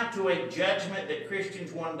us now to a judgment that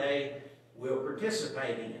Christians one day will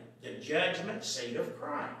participate in. The judgment seat of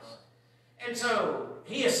Christ. And so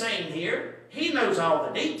he is saying here, he knows all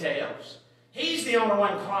the details. He's the only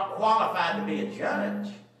one qualified to be a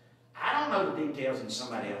judge. I don't know the details in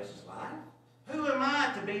somebody else's life. Who am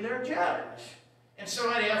I to be their judge? And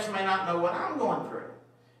somebody else may not know what I'm going through.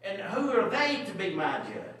 And who are they to be my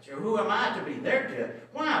judge? Or who am I to be their judge?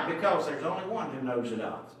 Why? Because there's only one who knows it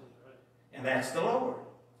all. And that's the Lord.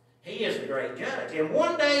 He is the great judge. And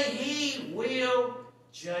one day He will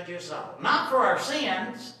judge us all. Not for our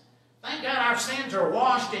sins. Thank God our sins are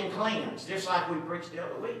washed and cleansed, just like we preached the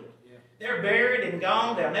other week. Yeah. They're buried and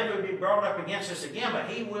gone. They'll never be brought up against us again, but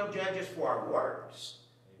He will judge us for our works.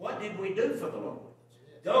 What did we do for the Lord?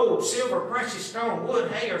 Gold, silver, precious stone,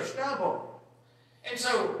 wood, hay, or stubble. And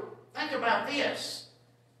so, think about this.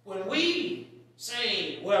 When we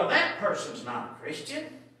say, well, that person's not a Christian,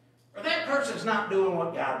 or that person's not doing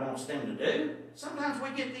what God wants them to do, sometimes we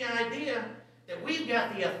get the idea that we've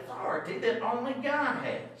got the authority that only God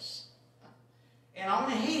has. And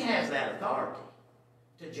only He has that authority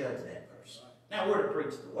to judge that person. Now, we're to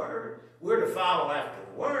preach the Word. We're to follow after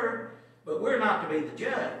the Word, but we're not to be the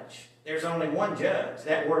judge. There's only one judge.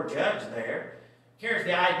 That word judge there carries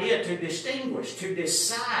the idea to distinguish, to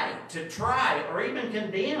decide, to try, or even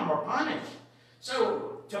condemn or punish.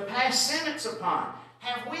 So, to pass sentence upon.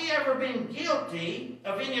 Have we ever been guilty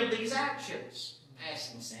of any of these actions?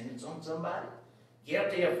 Passing sentence on somebody?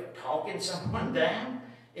 Guilty of talking someone down?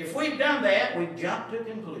 If we've done that, we've jumped to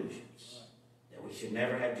conclusions that we should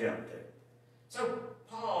never have jumped to. So,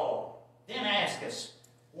 Paul then asks us,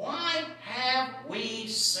 why have we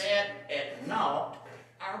set at naught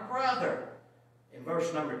our brother? In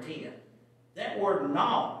verse number 10. That word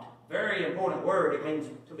naught, very important word. It means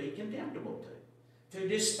to be contemptible to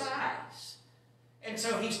despise. And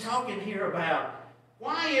so he's talking here about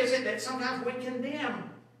why is it that sometimes we condemn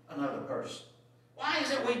another person? Why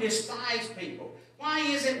is it we despise people? Why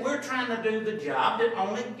is it we're trying to do the job that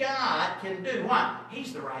only God can do? Why?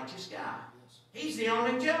 He's the righteous God. He's the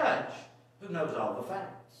only judge who knows all the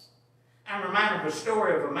facts. I'm reminded of a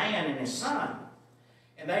story of a man and his son.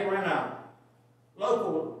 And they were in a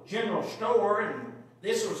local general store, and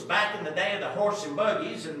this was back in the day of the horse and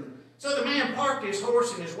buggies. And so the man parked his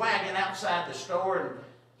horse and his wagon outside the store, and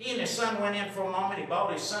he and his son went in for a moment. He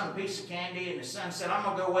bought his son a piece of candy, and his son said, I'm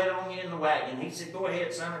going to go wait on you in the wagon. He said, go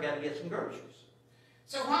ahead, son, I got to get some groceries.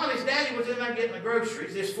 So while his daddy was in there getting the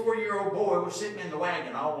groceries, this 4-year-old boy was sitting in the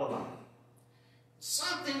wagon all alone.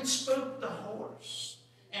 Something spooked the horse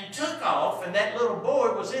and took off, and that little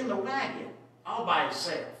boy was in the wagon all by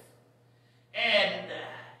himself. And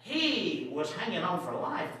he was hanging on for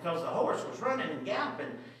life because the horse was running and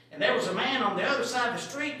galloping. And there was a man on the other side of the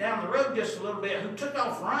street down the road just a little bit who took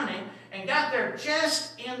off running and got there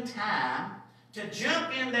just in time to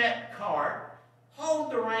jump in that cart,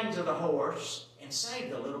 hold the reins of the horse, and save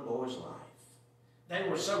the little boy's life. They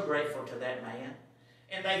were so grateful to that man.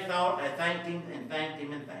 And they thanked him and thanked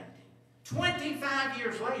him and thanked him. 25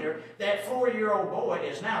 years later, that 4-year-old boy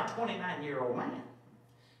is now a 29-year-old man.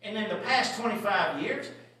 And in the past 25 years,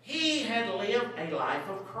 he had lived a life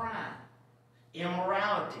of crime,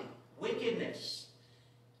 immorality, wickedness.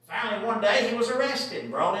 Finally, one day, he was arrested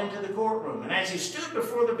and brought into the courtroom. And as he stood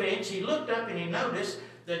before the bench, he looked up and he noticed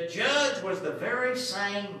the judge was the very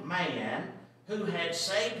same man who had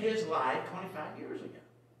saved his life 25 years ago.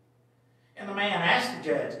 And the man asked the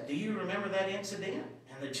judge, do you remember that incident?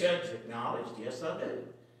 And the judge acknowledged, yes, I do.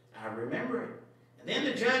 I remember it. And then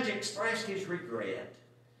the judge expressed his regret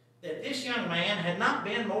that this young man had not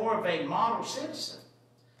been more of a model citizen,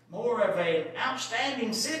 more of an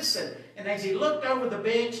outstanding citizen. And as he looked over the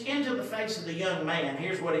bench into the face of the young man,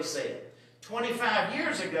 here's what he said. 25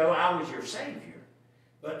 years ago, I was your Savior,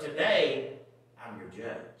 but today, I'm your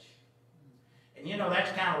judge. And you know,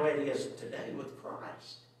 that's kind of what it is today with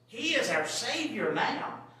Christ. He is our Savior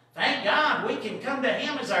now. Thank God we can come to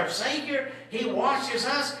Him as our Savior. He washes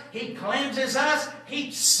us. He cleanses us.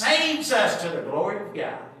 He saves us to the glory of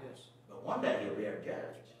God. But one day He'll be our judge.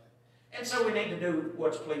 And so we need to do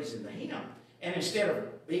what's pleasing to Him. And instead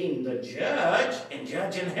of being the judge and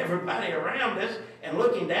judging everybody around us and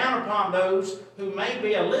looking down upon those who may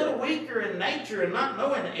be a little weaker in nature and not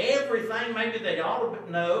knowing everything maybe they ought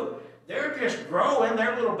to know, they're just growing.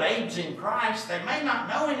 They're little babes in Christ. They may not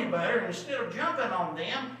know any better. And instead of jumping on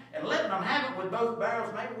them and letting them have it with both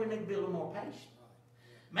barrels, maybe we need to be a little more patient.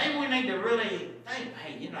 Maybe we need to really think,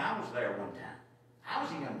 hey, you know, I was there one time. I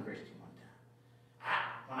was a young Christian one time.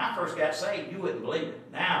 When I first got saved, you wouldn't believe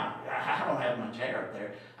it. Now, I don't have much hair up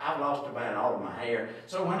there. I've lost about all of my hair.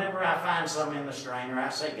 So whenever I find some in the strainer, I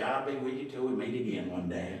say, God be with you till we meet again one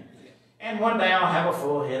day. And one day I'll have a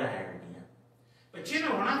full head of hair again. But you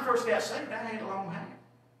know, when I first got saved, I had long hair.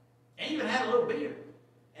 And even had a little beard.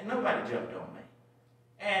 And nobody jumped on me.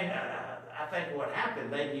 And I think what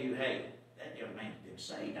happened, they knew, hey, that young man's been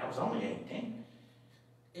saved. I was only 18.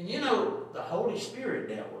 And you know, the Holy Spirit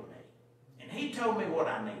dealt with me. And He told me what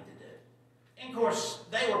I need to do. And of course,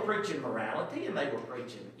 they were preaching morality, and they were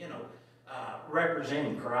preaching, you know,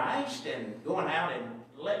 representing Christ and going out and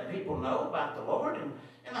letting people know about the Lord. And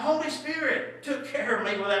the Holy Spirit took care of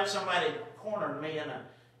me without somebody cornering me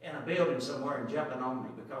in a building somewhere and jumping on me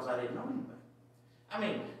because I didn't know anybody. I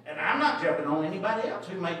mean, and I'm not jumping on anybody else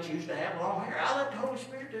who may choose to have long hair. I let the Holy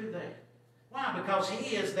Spirit do that. Why? Because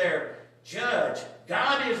He is their judge.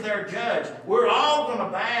 God is their judge. We're all going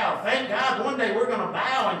to bow. Thank God one day we're going to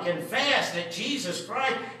bow and confess that Jesus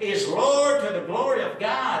Christ is Lord to the glory of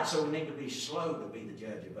God. So we need to be slow to be the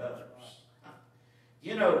judge of others.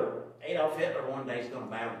 You know, Adolf Hitler one day is going to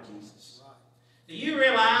bow to Jesus. Do you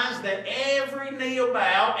realize that every knee will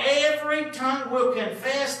bow, every tongue will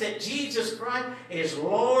confess that Jesus Christ is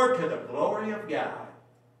Lord to the glory of God?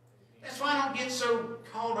 That's why I don't get so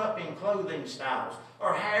caught up in clothing styles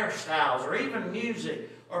or hairstyles or even music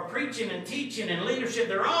or preaching and teaching and leadership.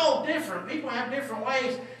 They're all different. People have different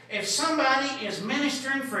ways. If somebody is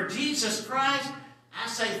ministering for Jesus Christ, I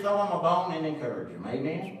say throw them a bone and encourage them.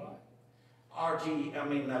 Amen?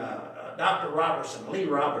 Dr. Robertson, Lee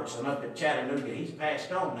Robertson up at Chattanooga, he's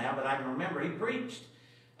passed on now, but I can remember he preached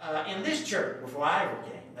in this church before I ever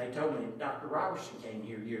came. They told me Dr. Robertson came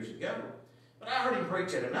here years ago. But I heard him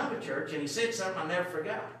preach at another church, and he said something I never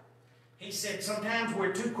forgot. He said, sometimes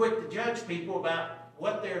we're too quick to judge people about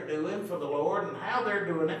what they're doing for the Lord and how they're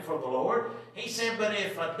doing it for the Lord. He said, but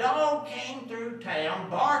if a dog came through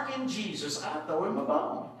town barking Jesus, I'd throw him a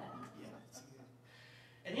bone.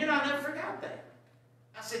 And I never forgot that.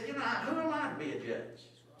 I said, who am I to be a judge?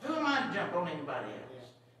 Who am I to jump on anybody else?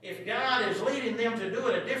 If God is leading them to do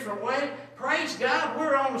it a different way, praise God,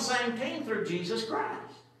 we're on the same team through Jesus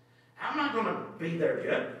Christ. I'm not going to be their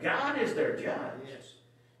judge. God is their judge. Yes.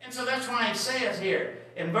 And so that's why He says here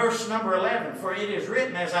in verse number 11, for it is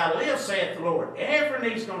written, as I live, saith the Lord, every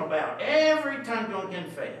knee's going to bow, every tongue going to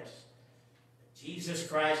confess that Jesus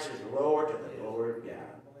Christ is Lord to the glory of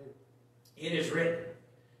God. It is written.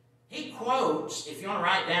 He quotes, if you want to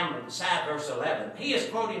write down beside verse 11, he is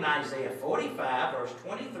quoting Isaiah 45, verse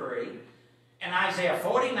 23, and Isaiah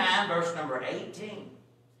 49, verse number 18.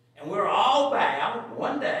 And we're all bowed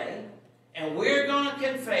one day, and we're going to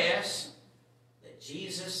confess that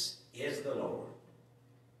Jesus is the Lord.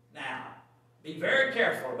 Now, be very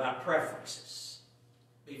careful about preferences.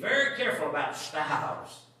 Be very careful about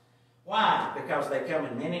styles. Why? Because they come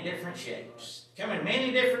in many different shapes, come in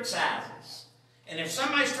many different sizes. And if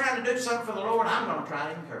somebody's trying to do something for the Lord, I'm going to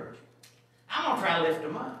try to encourage them. I'm going to try to lift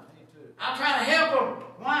them up. I'll try to help them.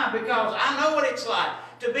 Why? Because I know what it's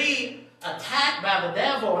like to be attacked by the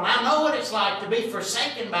devil, and I know what it's like to be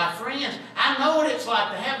forsaken by friends. I know what it's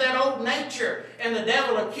like to have that old nature and the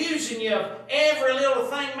devil accusing you of every little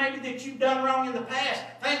thing maybe that you've done wrong in the past.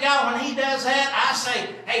 Thank God when he does that, I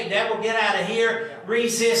say, hey, devil, get out of here.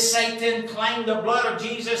 Resist Satan. Claim the blood of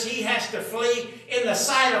Jesus. He has to flee. In the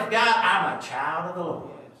sight of God, I'm a child of the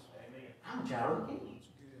Lord. I'm a child of the King.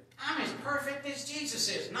 I'm as perfect as Jesus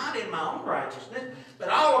is, not in my own righteousness, but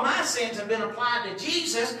all of my sins have been applied to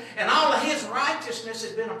Jesus, and all of His righteousness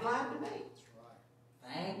has been applied to me.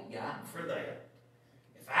 Thank God for that.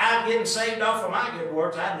 If I'm getting saved off of my good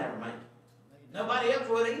works, I'd never make it. Nobody else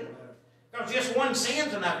would either. Because just one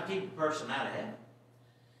sin's enough to keep a person out of heaven.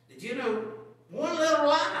 Did you know one little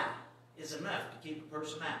lie is enough to keep a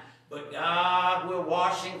person out? But God will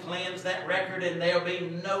wash and cleanse that record, and there'll be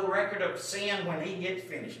no record of sin when He gets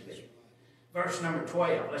finished with it. Verse number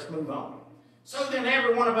 12. Let's move on. So then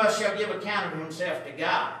every one of us shall give account of himself to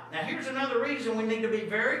God. Now here's another reason we need to be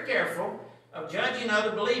very careful of judging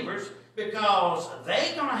other believers, because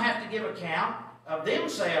they're going to have to give account of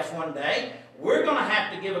themselves one day. We're going to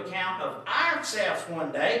have to give account of ourselves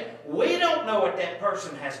one day. We don't know what that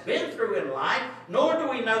person has been through in life, nor do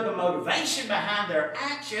we know the motivation behind their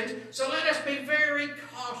actions. So let us be very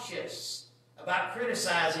cautious about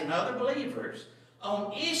criticizing other believers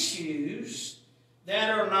on issues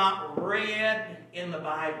that are not read in the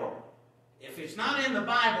Bible. If it's not in the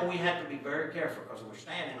Bible, we have to be very careful, because we're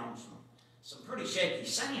standing on some pretty shaky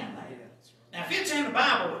sand there. Now, if it's in the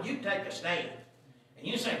Bible, you take a stand. And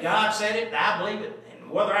you say, God said it, I believe it. And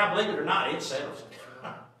whether I believe it or not, it settles it.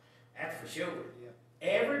 That's for sure.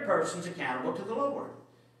 Every person's accountable to the Lord.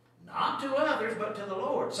 Not to others, but to the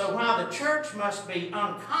Lord. So while the church must be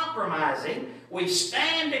uncompromising, we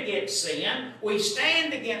stand against sin. We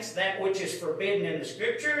stand against that which is forbidden in the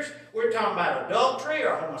Scriptures. We're talking about adultery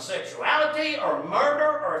or homosexuality or murder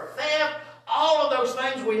or theft. All of those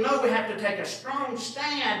things, we know we have to take a strong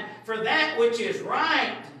stand for that which is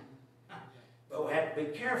right. But we have to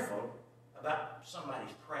be careful about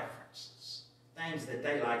somebody's preferences. Things that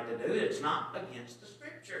they like to do that's not against the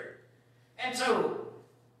Scripture. And so,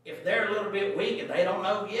 if they're a little bit weak and they don't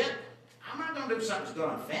know yet, I'm not going to do something that's going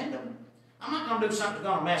to offend them. I'm not going to do something that's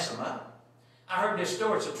going to mess them up. I heard this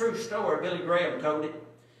story. It's a true story. Billy Graham told it.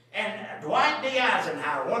 And Dwight D.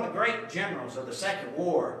 Eisenhower, one of the great generals of the Second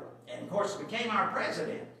War, and of course became our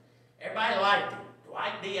president. Everybody liked him.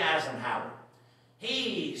 Dwight D. Eisenhower.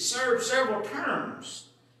 He served several terms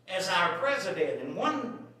as our president. And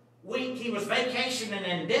one week he was vacationing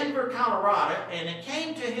in Denver, Colorado, and it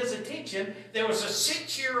came to his attention there was a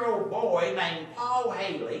 6-year-old boy named Paul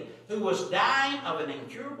Haley who was dying of an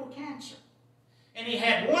incurable cancer. And he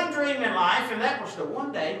had one dream in life, and that was to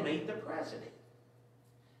one day meet the president.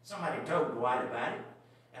 Somebody told Dwight about it,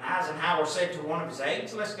 and Eisenhower said to one of his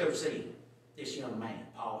aides, let's go see this young man,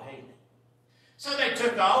 Paul Haley. So they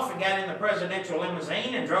took off and got in the presidential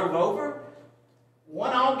limousine and drove over.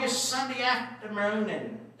 One August Sunday afternoon,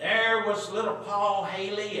 and there was little Paul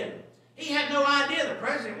Haley, and he had no idea the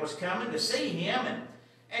president was coming to see him.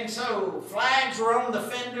 And so flags were on the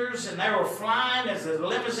fenders, and they were flying as the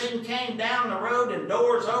limousine came down the road, and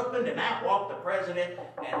doors opened, and out walked the president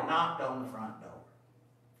and knocked on the front door.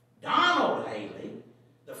 Donald Haley,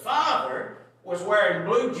 the father, was wearing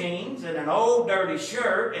blue jeans and an old dirty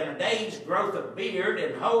shirt and a day's growth of beard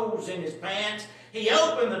and holes in his pants. He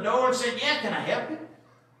opened the door and said, yeah, can I help you?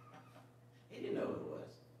 He didn't know who it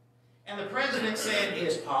was. And the president said,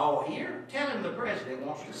 is Paul here? Tell him the president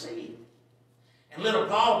wants to see him. And little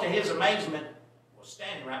Paul, to his amazement, was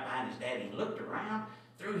standing right behind his daddy. He looked around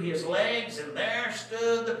through his legs, and there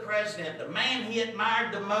stood the president, the man he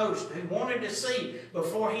admired the most, who wanted to see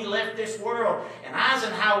before he left this world. And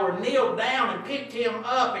Eisenhower kneeled down and picked him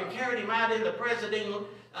up and carried him out in the presidential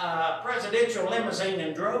limousine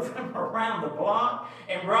and drove him around the block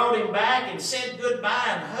and brought him back and said goodbye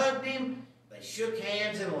and hugged him. They shook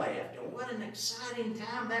hands and laughed. And what an exciting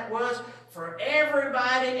time that was for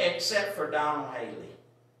everybody except for Donald Haley,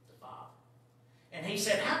 the father. And he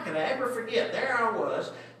said, how could I ever forget? There I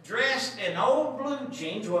was, dressed in old blue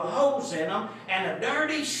jeans with holes in them and a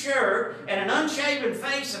dirty shirt and an unshaven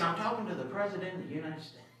face, and I'm talking to the President of the United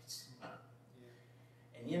States.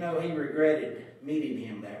 And you know, he regretted meeting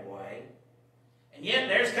him that way. And yet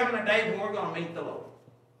there's coming a day when we're going to meet the Lord.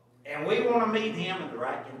 And we want to meet him in the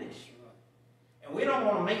right condition. And we don't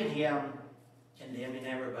want to meet him condemning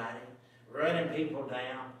everybody, running people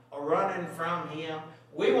down, or running from him.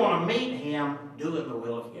 We want to meet him doing the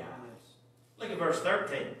will of God. Look at verse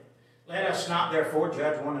 13. Let us not therefore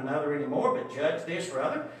judge one another anymore, but judge this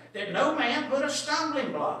rather, that no man put a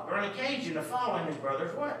stumbling block or an occasion to fall in his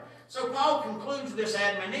brother's way. So Paul concludes this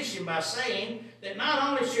admonition by saying that not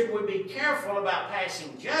only should we be careful about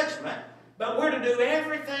passing judgment, but we're to do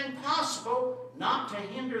everything possible not to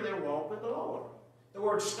hinder their walk with the Lord. The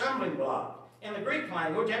word stumbling block, in the Greek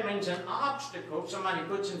language, that means an obstacle somebody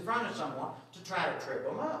puts in front of someone to try to trip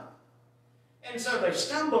them up. And so they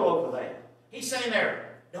stumble over that. He's saying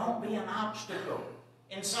there, don't be an obstacle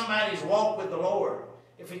in somebody's walk with the Lord.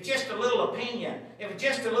 If it's just a little opinion, if it's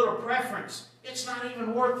just a little preference, it's not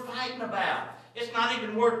even worth fighting about. It's not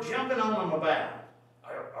even worth jumping on them about.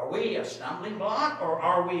 Are we a stumbling block, or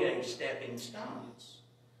are we a stepping stone?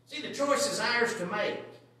 See, the choice is ours to make.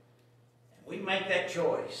 And we make that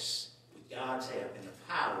choice with God's help and the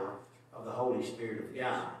power of the Holy Spirit of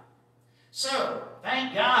God. So,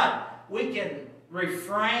 thank God we can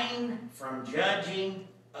refrain from judging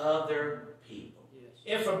other people. Yes.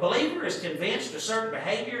 If a believer is convinced a certain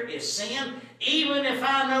behavior is sin, even if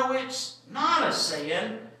I know it's not a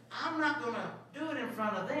sin, I'm not going to do it in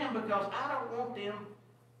front of them because I don't want them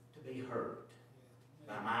to be hurt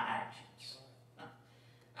by my actions.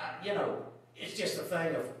 You know, it's just a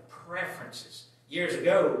thing of preferences. Years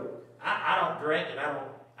ago, I don't drink and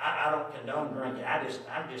I don't condone drinking. I'm just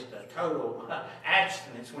a total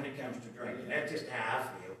abstinence when it comes to drinking. That's just how I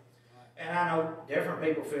feel. And I know different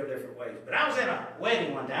people feel different ways. But I was in a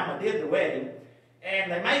wedding one time. I did the wedding,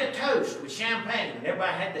 and they made a toast with champagne. And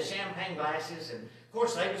everybody had the champagne glasses. And, of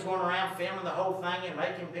course, they was going around filming the whole thing and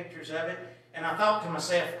making pictures of it. And I thought to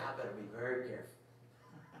myself, I better be very careful.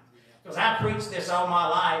 Because I preached this all my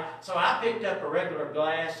life. So I picked up a regular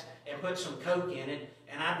glass and put some Coke in it.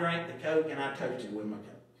 And I drank the Coke and I toasted with my Coke.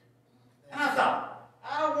 And I thought,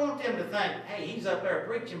 I don't want them to think, hey, he's up there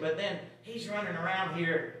preaching, but then he's running around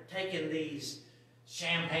here taking these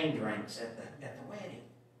champagne drinks at the wedding.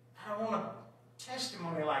 I don't want a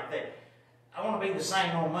testimony like that. I want to be the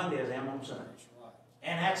same on Monday as I am on Sunday.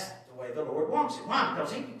 And that's the way the Lord wants it. Why?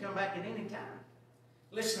 Because he can come back at any time.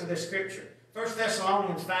 Listen to this scripture. 1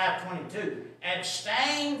 Thessalonians 5:22.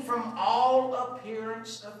 Abstain from all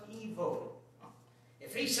appearance of evil.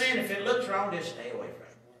 If he's saying if it looks wrong, just stay away from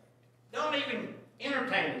it. Don't even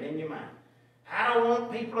entertain it in your mind. I don't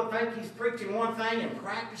want people to think he's preaching one thing and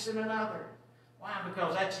practicing another. Why?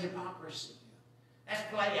 Because that's hypocrisy. That's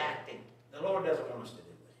play acting. The Lord doesn't want us to do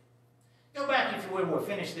that. Go back, if you will, and we'll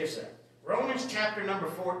finish this up. Romans chapter number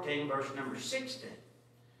 14, verse number 16.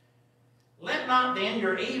 Let not then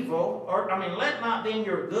your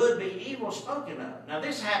good be evil spoken of. Now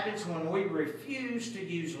this happens when we refuse to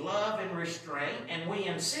use love and restraint, and we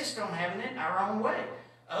insist on having it our own way.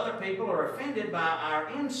 Other people are offended by our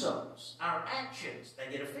insults, our actions.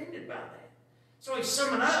 They get offended by that. So he's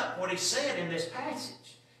summing up what he said in this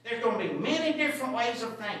passage. There's going to be many different ways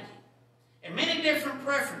of thinking, and many different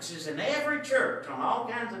preferences in every church on all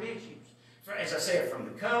kinds of issues. As I said, from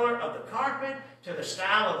the color of the carpet, to the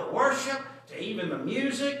style of the worship, to even the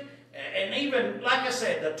music, and even, like I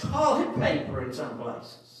said, the toilet paper in some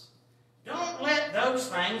places. Don't let those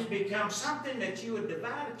things become something that you would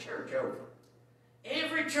divide a church over.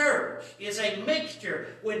 Every church is a mixture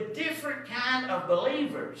with different kind of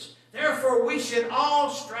believers. Therefore, we should all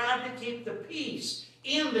strive to keep the peace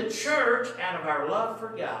in the church out of our love for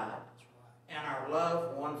God and our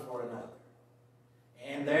love one for another.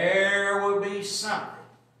 And there will be something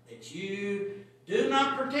that you do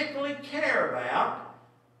not particularly care about,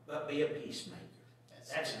 but be a peacemaker.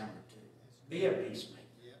 That's number 2. Be a peacemaker.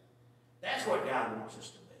 That's what God wants us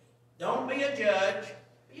to be. Don't be a judge,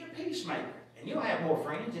 be a peacemaker. And you'll have more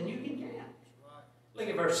friends than you can count. Look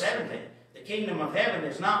at verse 17. The kingdom of heaven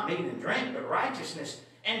is not meat and drink, but righteousness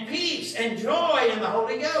and peace and joy in the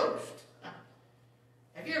Holy Ghost.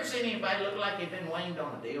 Have you ever seen anybody look like they've been leaned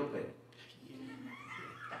on a deal pick?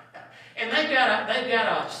 And they've got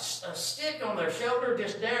a stick on their shoulder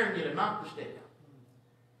just daring you to knock the stick off.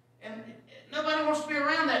 And nobody wants to be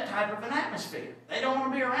around that type of an atmosphere. They don't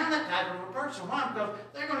want to be around that type of a person. Why? Because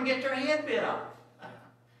they're going to get their head bit off.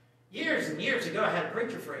 Years and years ago, I had a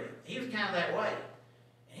preacher friend. He was kind of that way.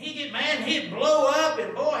 And he'd get mad and he'd blow up,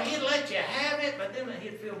 and boy, he'd let you have it, but then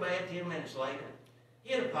he'd feel bad 10 minutes later.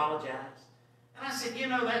 He'd apologize. And I said,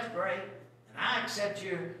 that's great, and I accept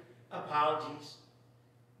your apologies.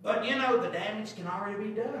 But the damage can already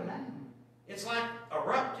be done now. It's like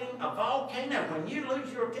erupting a volcano. When you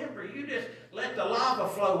lose your temper, you just let the lava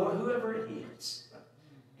flow with whoever it hits.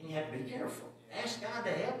 And you have to be careful. Ask God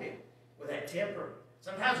to help you with that temper.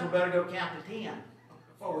 Sometimes we better go count to 10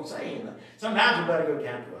 before we say anything. Sometimes we better go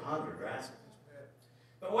count to 100, right?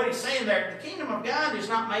 But what he's saying there, the kingdom of God is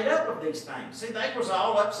not made up of these things. See, they was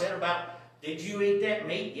all upset about, did you eat that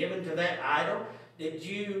meat given to that idol? Did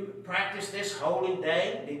you practice this holy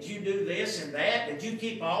day? Did you do this and that? Did you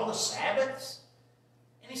keep all the Sabbaths?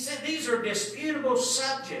 And he said these are disputable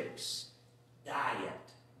subjects.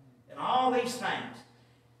 Diet and all these things.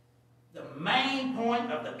 The main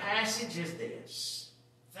point of the passage is this.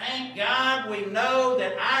 Thank God we know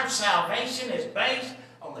that our salvation is based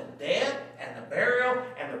on the death and the burial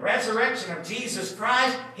and the resurrection of Jesus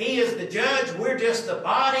Christ. He is the judge. We're just the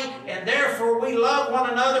body. And therefore we love one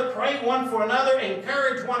another, pray one for another,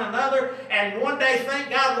 encourage one another. And one day, thank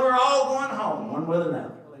God, we're all going home one with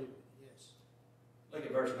another. Look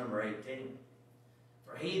at verse number 18.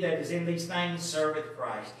 For he that is in these things serveth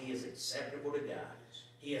Christ. He is acceptable to God.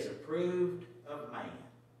 He is approved of man.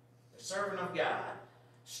 The servant of God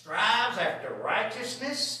strives after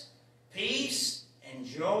righteousness, peace, and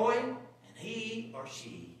joy, and he or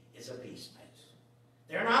she is a peacemaker.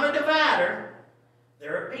 They're not a divider,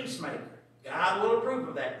 they're a peacemaker. God will approve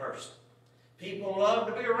of that person. People love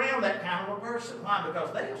to be around that kind of a person. Why?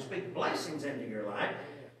 Because they'll speak blessings into your life,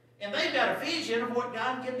 and they've got a vision of what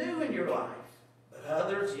God can do in your life. But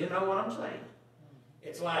others, you know what I'm saying.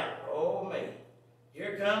 It's like, oh me,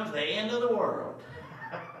 here comes the end of the world.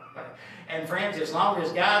 And friends, as long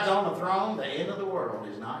as God's on the throne, the end of the world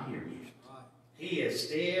is not here yet. He is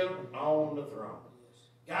still on the throne.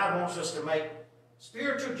 God wants us to make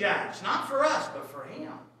spiritual giants, not for us, but for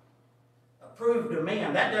Him. Approved of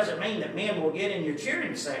men. That doesn't mean that men will get in your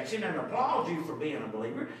cheering section and applaud you for being a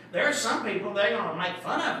believer. There are some people, they're going to make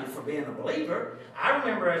fun of you for being a believer. I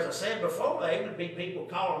remember, as I said before, there would be people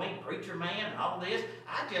calling me preacher man and all this.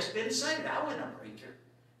 I just been saved. I wasn't a preacher.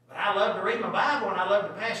 But I love to read my Bible, and I love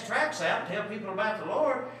to pass tracts out and tell people about the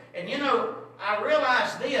Lord. And I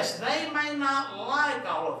realize this, they may not like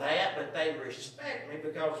all of that, but they respect me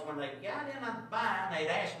because when they got in a bind, they'd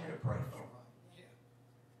ask me to pray for them.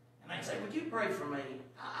 And they'd say, would you pray for me?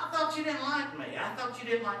 I thought you didn't like me. I thought you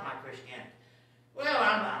didn't like my Christianity. Well,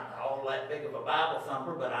 I'm not all that big of a Bible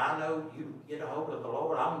thumper, but I know you get a hold of the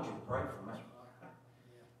Lord. I want you to pray for me.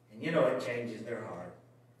 And it changes their heart.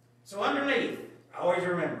 So underneath, always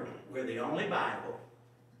remember, we're the only Bible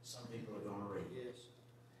some people are going to read. Yes.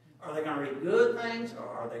 Are they going to read good things or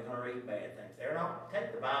are they going to read bad things? They're not.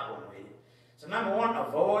 Take the Bible and read it. So number one,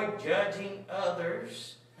 avoid judging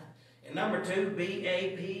others. And number two, be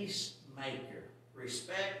a peacemaker.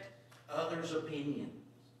 Respect others' opinions.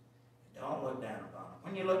 Don't look down upon them.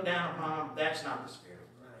 When you look down upon them, that's not the Spirit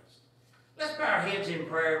of Christ. Let's bow our heads in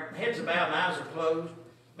prayer. Heads are bowed and eyes are closed.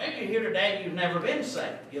 Maybe you're here today and you've never been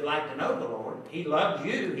saved. You'd like to know the Lord. He loved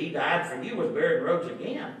you. He died for you, was buried, and rose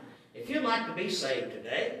again. If you'd like to be saved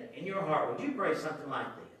today, in your heart, would you pray something like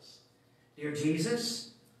this? Dear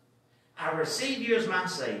Jesus, I receive you as my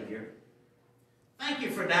Savior. Thank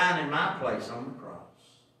you for dying in my place on the cross.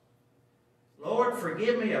 Lord,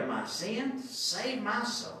 forgive me of my sins. Save my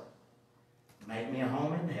soul. Make me a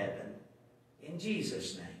home in heaven. In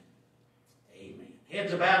Jesus' name, amen.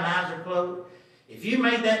 Heads are bowed and eyes are closed. If you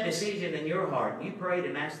made that decision in your heart, and you prayed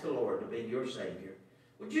and asked the Lord to be your Savior,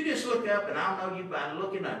 would you just look up, and I'll know you by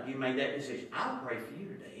looking up, you made that decision. I'll pray for you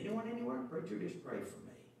today. Anyone anywhere? Preacher, just pray for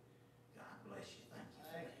me. God bless you.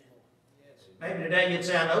 Thank you. Maybe today you'd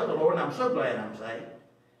say, I know the Lord, and I'm so glad I'm saved.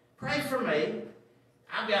 Pray for me.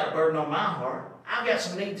 I've got a burden on my heart. I've got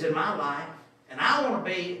some needs in my life, and I want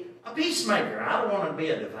to be a peacemaker. I don't want to be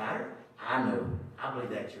a divider. I know. I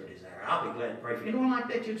believe that's your desire. I'll be glad to pray for you. Anyone like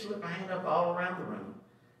that, you'd slip a hand up all around the room.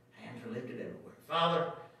 Hands are lifted everywhere.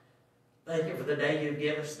 Father, thank you for the day you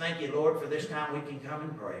give us. Thank you, Lord, for this time we can come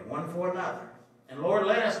and pray one for another. And Lord,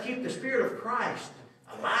 let us keep the Spirit of Christ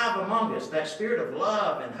alive among us, that spirit of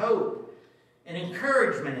love and hope and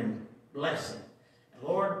encouragement and blessing. And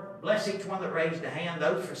Lord, bless each one that raised a hand,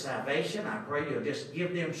 those for salvation. I pray you'll just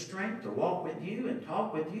give them strength to walk with you and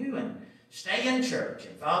talk with you and stay in church.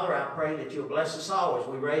 And Father, I pray that you'll bless us all as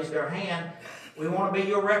we raised our hand. We want to be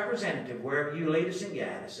your representative wherever you lead us and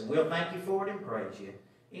guide us. And we'll thank you for it and praise you.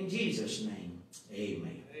 In Jesus' name,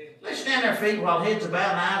 amen. Let's stand our feet while heads are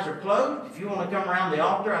bowed and eyes are closed. If you want to come around the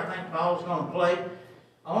altar, I think Paul's going to play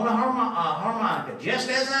on the harmonica, just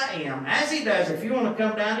as I am. As he does, if you want to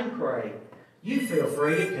come down and pray, you feel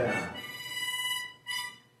free to come.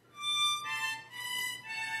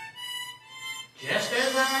 Just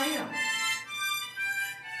as I am,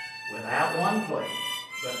 without one plea,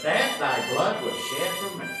 but that thy blood was shed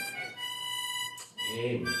for me.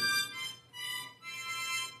 Amen.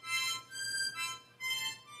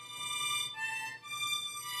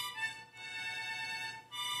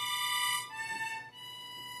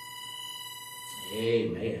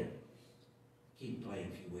 Amen. Keep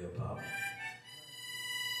playing if you will, Paul.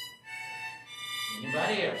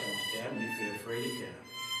 Anybody else want to come, you feel free to come.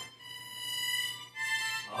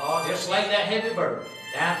 Oh, just lay that heavy burden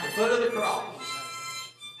down at the foot of the cross.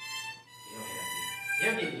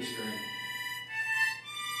 He'll help you. He'll give you strength.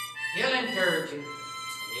 He'll encourage you.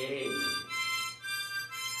 Amen.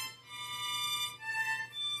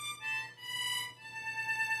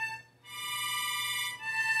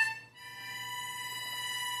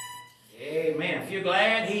 Amen. If you're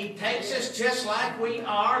glad he takes us just like we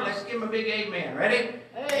are, let's give him a big amen. Ready?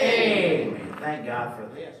 Amen. Thank God for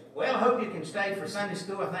this. Well, I hope you can stay for Sunday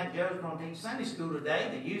school. I think Joe's going to teach Sunday school today.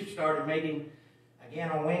 The youth started meeting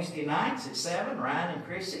again on Wednesday nights at 7, Ryan and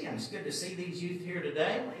Chrissy, and it's good to see these youth here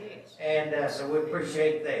today. And so we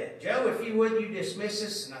appreciate that. Joe, if you would, you dismiss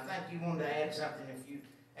us, and I think you wanted to add something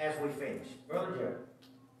as we finish. Brother Joe.